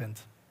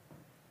content.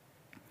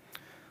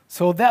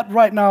 So that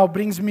right now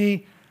brings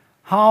me,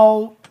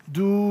 how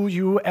do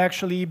you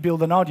actually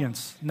build an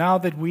audience? Now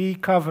that we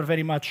cover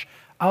very much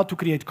how to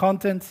create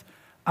content,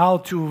 how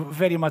to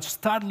very much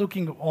start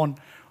looking on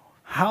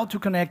how to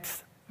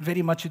connect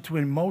very much into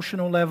an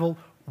emotional level,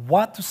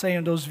 what to say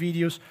in those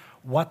videos,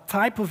 what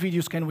type of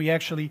videos can we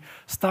actually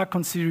start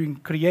considering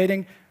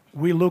creating.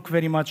 We look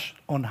very much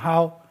on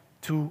how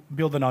to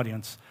build an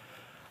audience.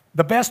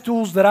 The best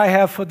tools that I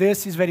have for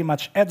this is very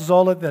much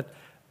AdZola, that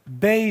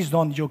based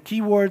on your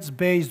keywords,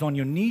 based on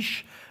your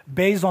niche,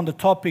 based on the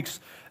topics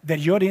that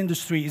your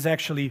industry is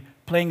actually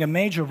playing a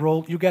major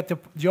role, you get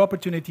the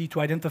opportunity to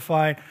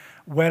identify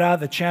where are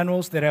the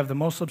channels that have the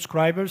most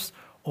subscribers,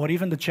 or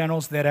even the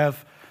channels that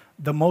have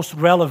the most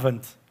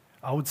relevant,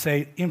 I would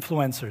say,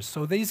 influencers.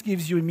 So this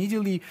gives you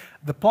immediately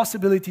the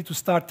possibility to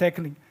start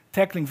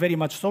tackling very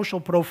much social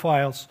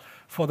profiles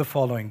for the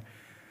following.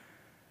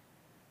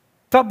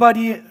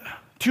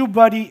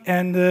 TubeBuddy,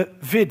 and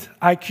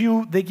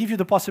vidIQ, they give you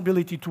the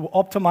possibility to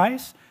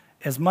optimize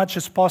as much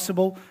as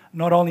possible,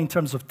 not only in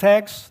terms of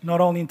tags, not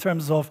only in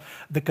terms of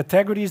the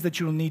categories that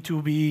you'll need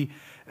to be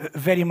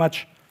very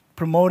much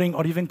promoting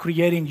or even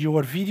creating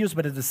your videos,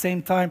 but at the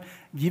same time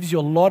gives you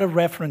a lot of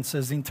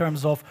references in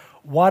terms of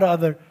what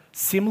other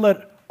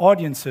similar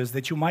audiences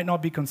that you might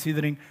not be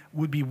considering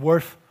would be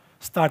worth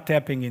start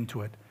tapping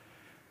into it.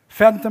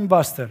 Phantom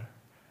Buster,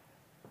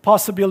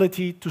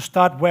 possibility to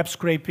start web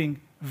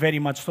scraping very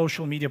much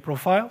social media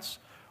profiles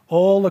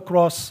all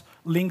across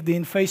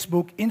LinkedIn,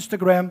 Facebook,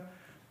 Instagram,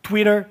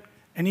 Twitter,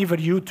 and even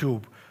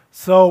YouTube.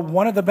 So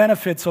one of the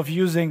benefits of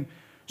using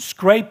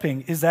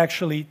scraping is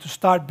actually to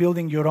start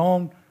building your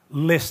own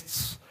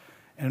lists.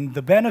 And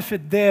the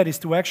benefit there is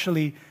to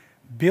actually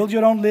build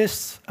your own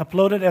lists,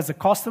 upload it as a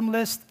custom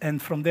list, and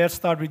from there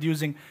start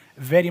reducing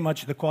very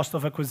much the cost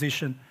of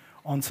acquisition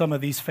on some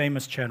of these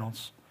famous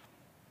channels.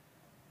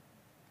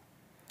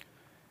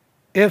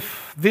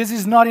 If this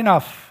is not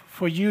enough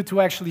for you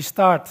to actually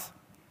start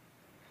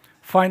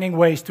finding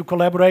ways to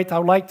collaborate, I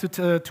would like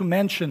to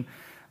mention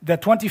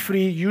that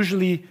 23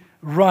 usually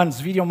runs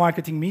video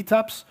marketing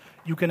meetups.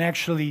 You can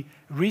actually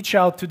reach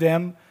out to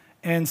them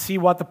and see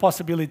what the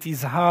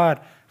possibilities are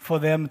for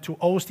them to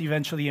host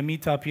eventually a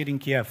meetup here in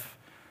Kiev.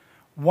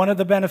 One of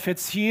the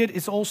benefits here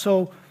is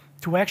also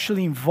to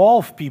actually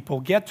involve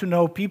people, get to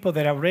know people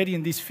that are already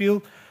in this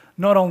field,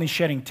 not only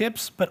sharing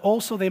tips, but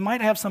also they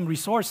might have some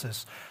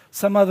resources,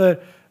 some other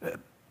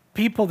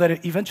people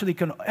that eventually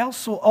can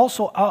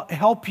also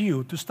help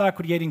you to start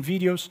creating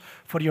videos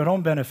for your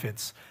own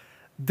benefits.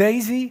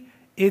 Daisy,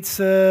 it's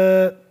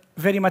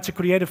very much a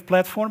creative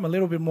platform, a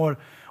little bit more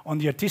on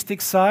the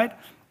artistic side,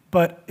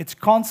 but it's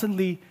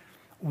constantly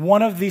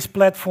one of these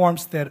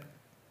platforms that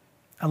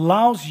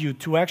allows you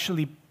to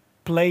actually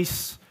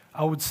place,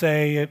 I would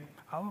say,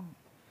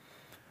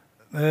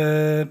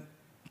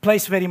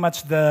 place very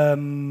much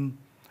the,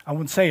 I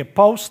wouldn't say a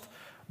post,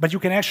 but you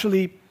can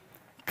actually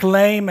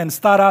claim and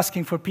start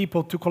asking for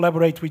people to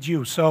collaborate with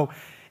you. So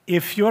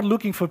if you're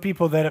looking for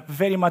people that are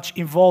very much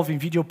involved in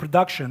video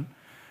production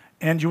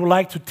and you would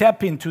like to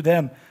tap into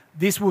them,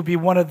 this would be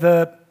one of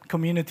the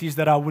communities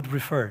that I would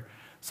refer,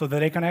 so that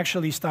they can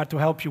actually start to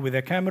help you with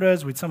their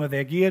cameras, with some of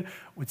their gear,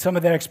 with some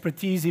of their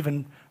expertise,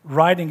 even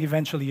writing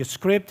eventually a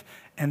script,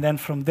 and then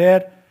from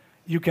there,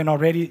 you can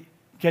already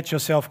get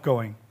yourself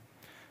going.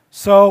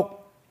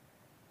 So,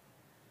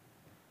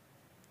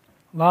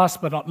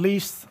 last but not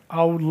least,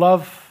 I would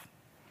love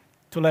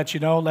to let you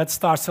know, let's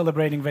start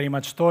celebrating very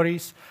much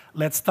stories.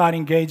 Let's start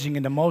engaging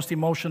in the most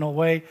emotional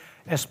way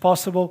as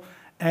possible,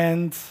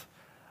 and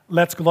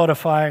let's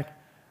glorify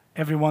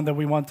everyone that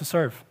we want to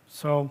serve.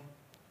 So,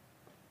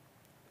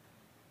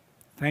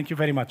 thank you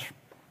very much.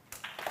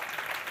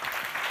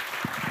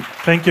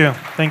 Thank you.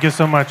 Thank you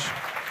so much.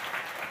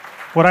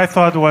 What I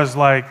thought was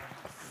like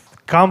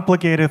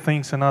complicated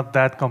things are not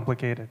that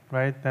complicated,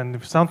 right? And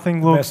if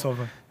something looks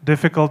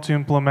difficult to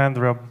implement,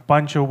 there are a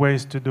bunch of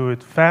ways to do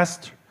it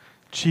fast,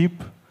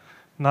 cheap,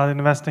 not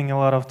investing a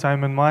lot of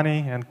time and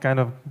money, and kind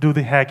of do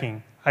the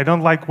hacking. I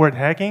don't like word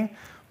hacking,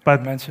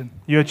 but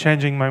you're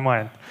changing my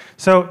mind.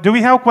 So do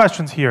we have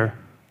questions here?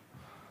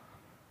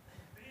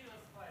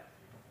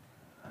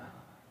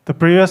 The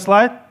previous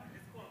slide?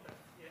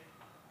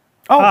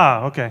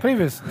 Oh, okay.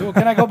 Previous.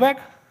 Can I go back?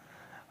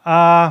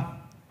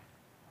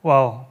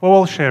 Well,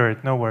 we'll share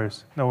it. No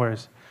worries. No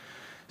worries.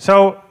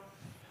 So,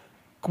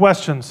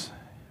 questions?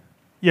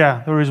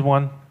 Yeah, there is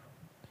one.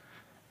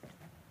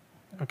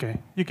 Okay,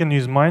 you can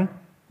use mine.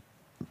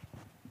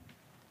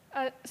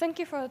 Thank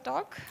you for the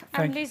talk.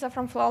 I'm Lisa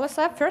from Flawless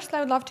App. First,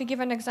 I would love to give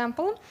an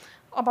example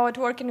about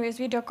working with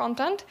video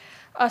content.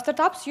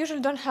 Startups usually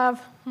don't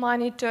have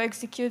money to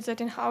execute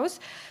that in-house.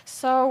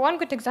 So one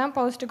good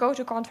example is to go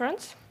to a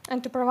conference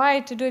and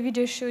to do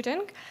video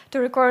shooting, to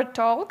record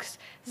talks,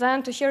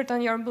 then to share it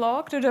on your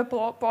blog, to do a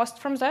post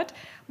from that.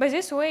 By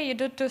this way, you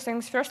do two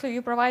things. Firstly,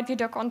 you provide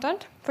video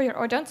content for your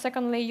audience.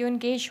 Secondly, you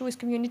engage with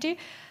community.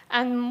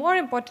 And more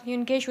importantly, you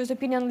engage with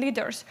opinion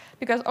leaders,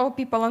 because all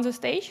people on the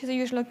stage are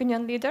usually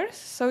opinion leaders.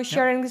 So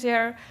sharing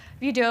their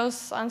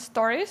videos and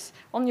stories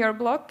on your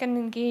blog can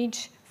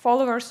engage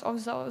followers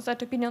of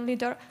that opinion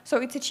leader. So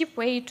it's a cheap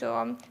way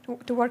to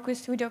work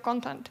with video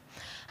content.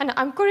 And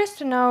I'm curious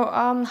to know,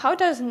 how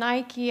does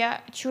Nike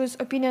choose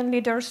opinion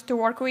leaders to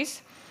work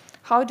with?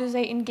 how do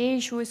they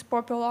engage with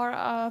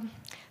popular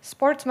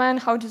sportsmen,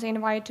 how do they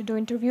invite to do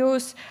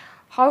interviews,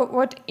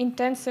 what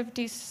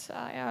intensities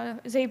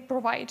they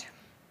provide.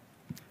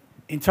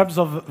 In terms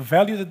of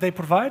value that they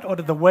provide, or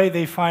the way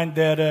they find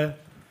that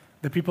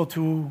the people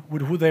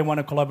with who they want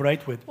to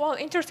collaborate with? Well,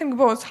 interesting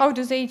both. How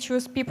do they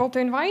choose people to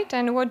invite,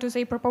 and what do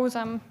they propose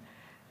them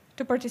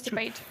to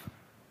participate?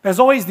 There's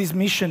always this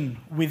mission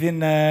within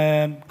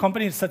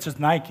companies such as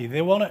Nike.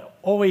 They want to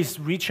always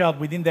reach out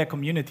within their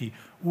community.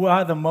 Who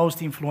are the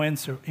most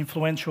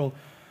influential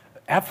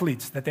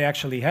athletes that they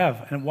actually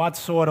have, and what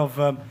sort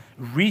of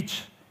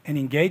reach and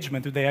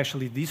engagement do they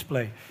actually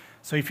display?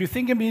 So if you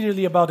think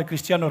immediately about the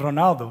Cristiano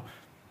Ronaldo,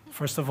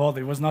 first of all,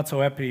 he was not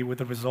so happy with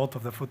the result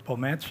of the football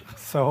match.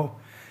 So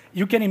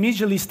you can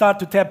immediately start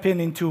to tap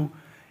into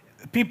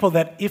people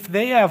that if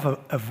they have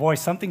a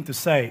voice, something to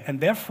say, and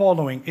they're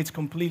following, it's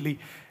completely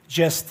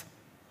just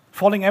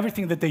following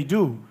everything that they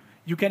do,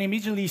 you can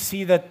immediately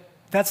see that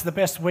that's the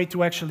best way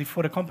to actually,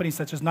 for a company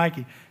such as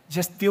Nike,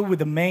 just deal with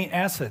the main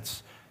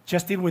assets,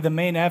 just deal with the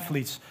main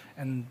athletes,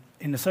 and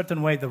in a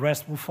certain way, the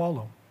rest will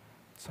follow.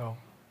 So.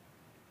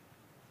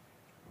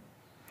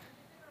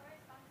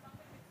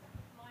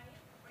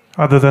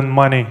 Other than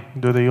money,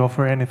 do they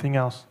offer anything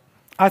else?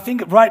 I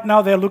think right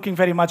now they're looking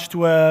very much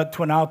to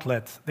an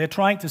outlet. They're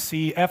trying to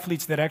see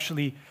athletes that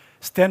actually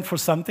stand for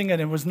something,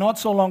 and it was not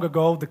so long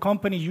ago, the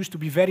company used to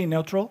be very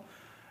neutral,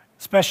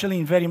 especially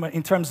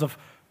in terms of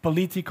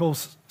political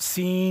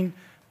scene,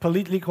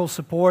 political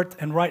support,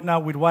 and right now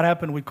with what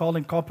happened with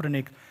Colin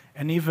Kaepernick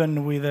and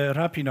even with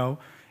Rapinoe,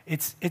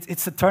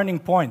 it's a turning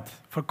point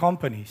for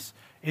companies.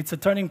 It's a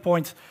turning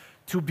point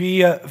to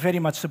be very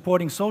much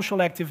supporting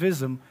social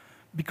activism,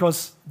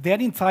 because their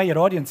entire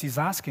audience is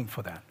asking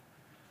for that.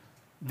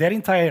 Their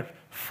entire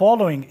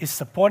following is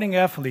supporting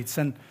athletes,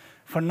 and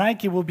for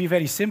Nike it will be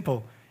very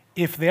simple.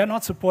 If they're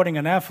not supporting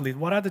an athlete,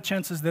 what are the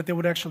chances that they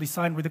would actually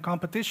sign with the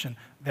competition?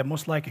 They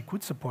most likely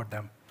could support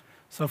them.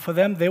 So for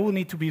them, they will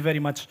need to be very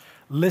much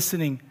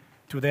listening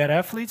to their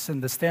athletes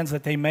and the stands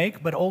that they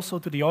make, but also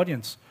to the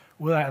audience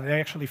who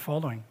they're actually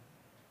following.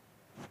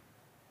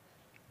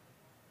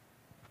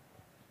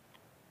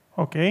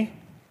 Okay.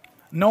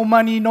 No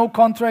money, no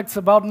contracts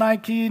about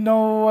Nike,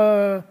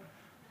 no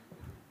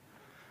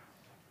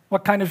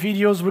what kind of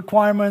videos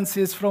requirements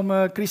is from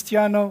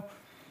Cristiano.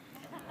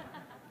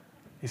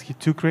 Is he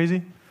too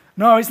crazy?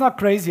 No, he's not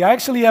crazy. I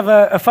actually have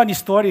a funny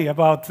story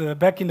about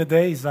back in the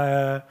days.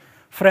 A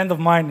friend of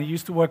mine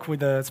used to work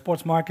with the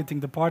sports marketing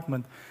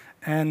department,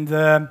 and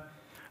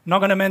not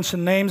going to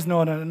mention names,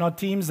 not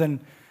teams, and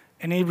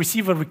he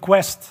received a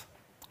request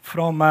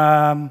from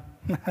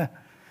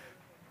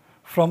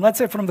let's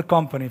say from the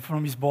company,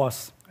 from his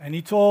boss. And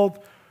he told,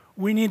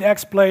 we need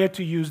X player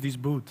to use this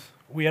boot.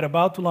 We are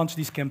about to launch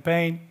this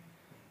campaign,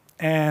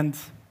 and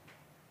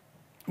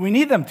we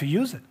need them to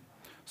use it.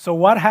 So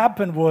what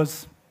happened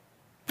was,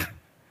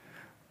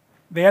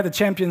 they had the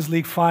Champions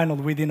League final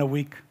within a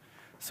week.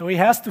 So he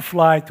has to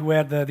fly to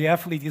where the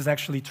athlete is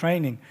actually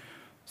training.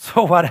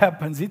 So what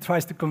happens? He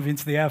tries to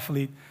convince the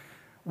athlete,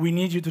 we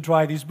need you to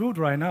try this boot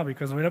right now,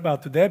 because we're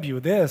about to debut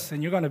this,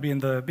 and you're going to be in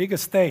the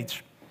biggest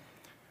stage.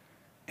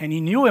 And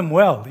he knew him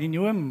well. He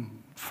knew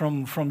him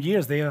from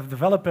years. They have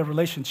developed a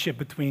relationship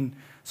between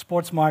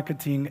sports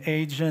marketing,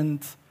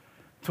 agent,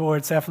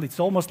 towards athletes,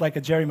 almost like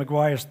a Jerry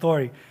Maguire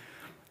story.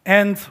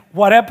 And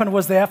what happened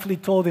was the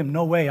athlete told him,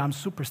 no way, I'm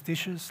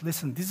superstitious.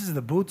 Listen, this is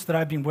the boots that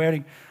I've been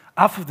wearing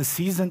half of the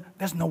season.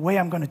 There's no way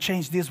I'm going to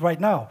change this right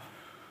now.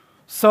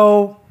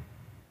 So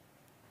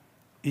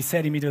he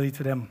said immediately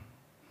to them,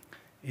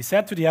 he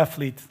said to the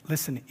athlete,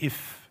 listen,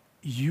 if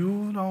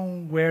you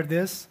don't wear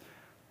this,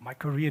 my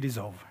career is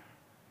over.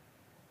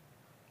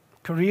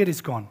 Career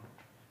is gone.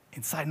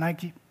 Inside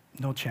Nike,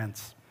 no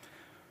chance.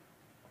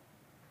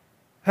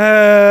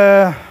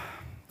 The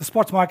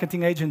sports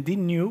marketing agent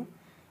didn't know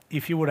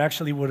if you were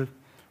actually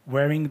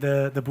wearing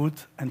the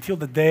boot until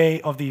the day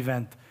of the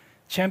event.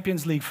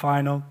 Champions League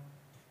final.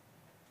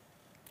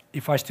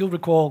 If I still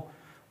recall,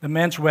 the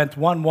match went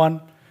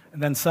 1-1,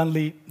 and then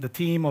suddenly the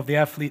team of the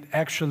athlete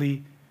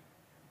actually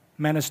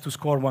managed to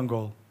score 1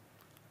 goal.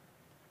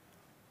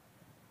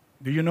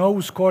 Do you know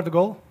who scored the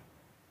goal?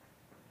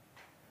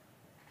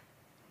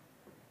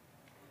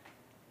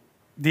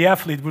 The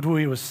athlete with who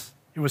he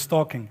was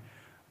talking.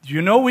 Do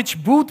you know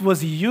which boot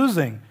was he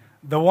using?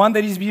 The one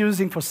that he's been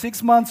using for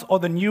 6 months, or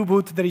the new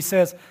boot that he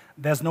says,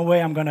 there's no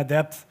way I'm going to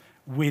adapt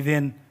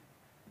within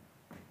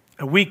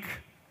a week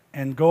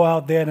and go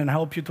out there and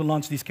help you to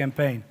launch this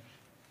campaign?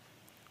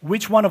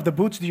 Which one of the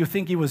boots do you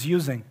think he was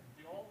using?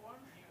 The old one?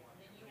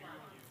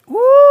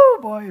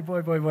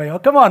 Woo, boy. Oh,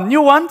 come on,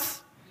 new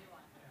ones?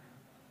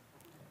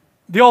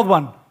 The old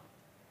one.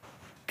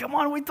 Come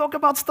on, we talk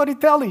about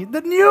storytelling.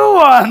 The new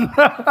one!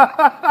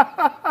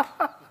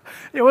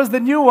 It was the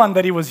new one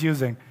that he was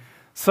using.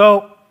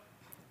 So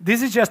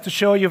this is just to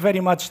show you very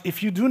much,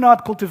 if you do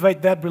not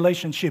cultivate that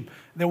relationship,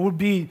 there would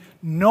be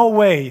no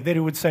way that he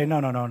would say,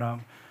 no.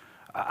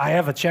 I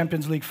have a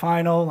Champions League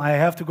final. I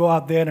have to go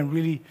out there and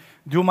really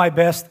do my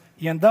best.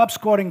 He ended up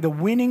scoring the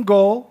winning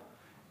goal,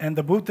 and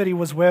the boot that he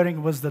was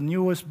wearing was the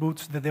newest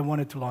boots that they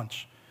wanted to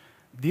launch.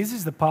 This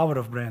is the power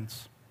of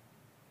brands.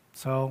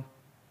 So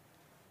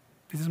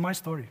this is my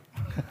story.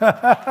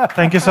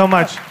 Thank you so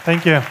much.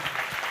 Thank you.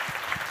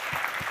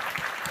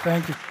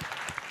 Thank you.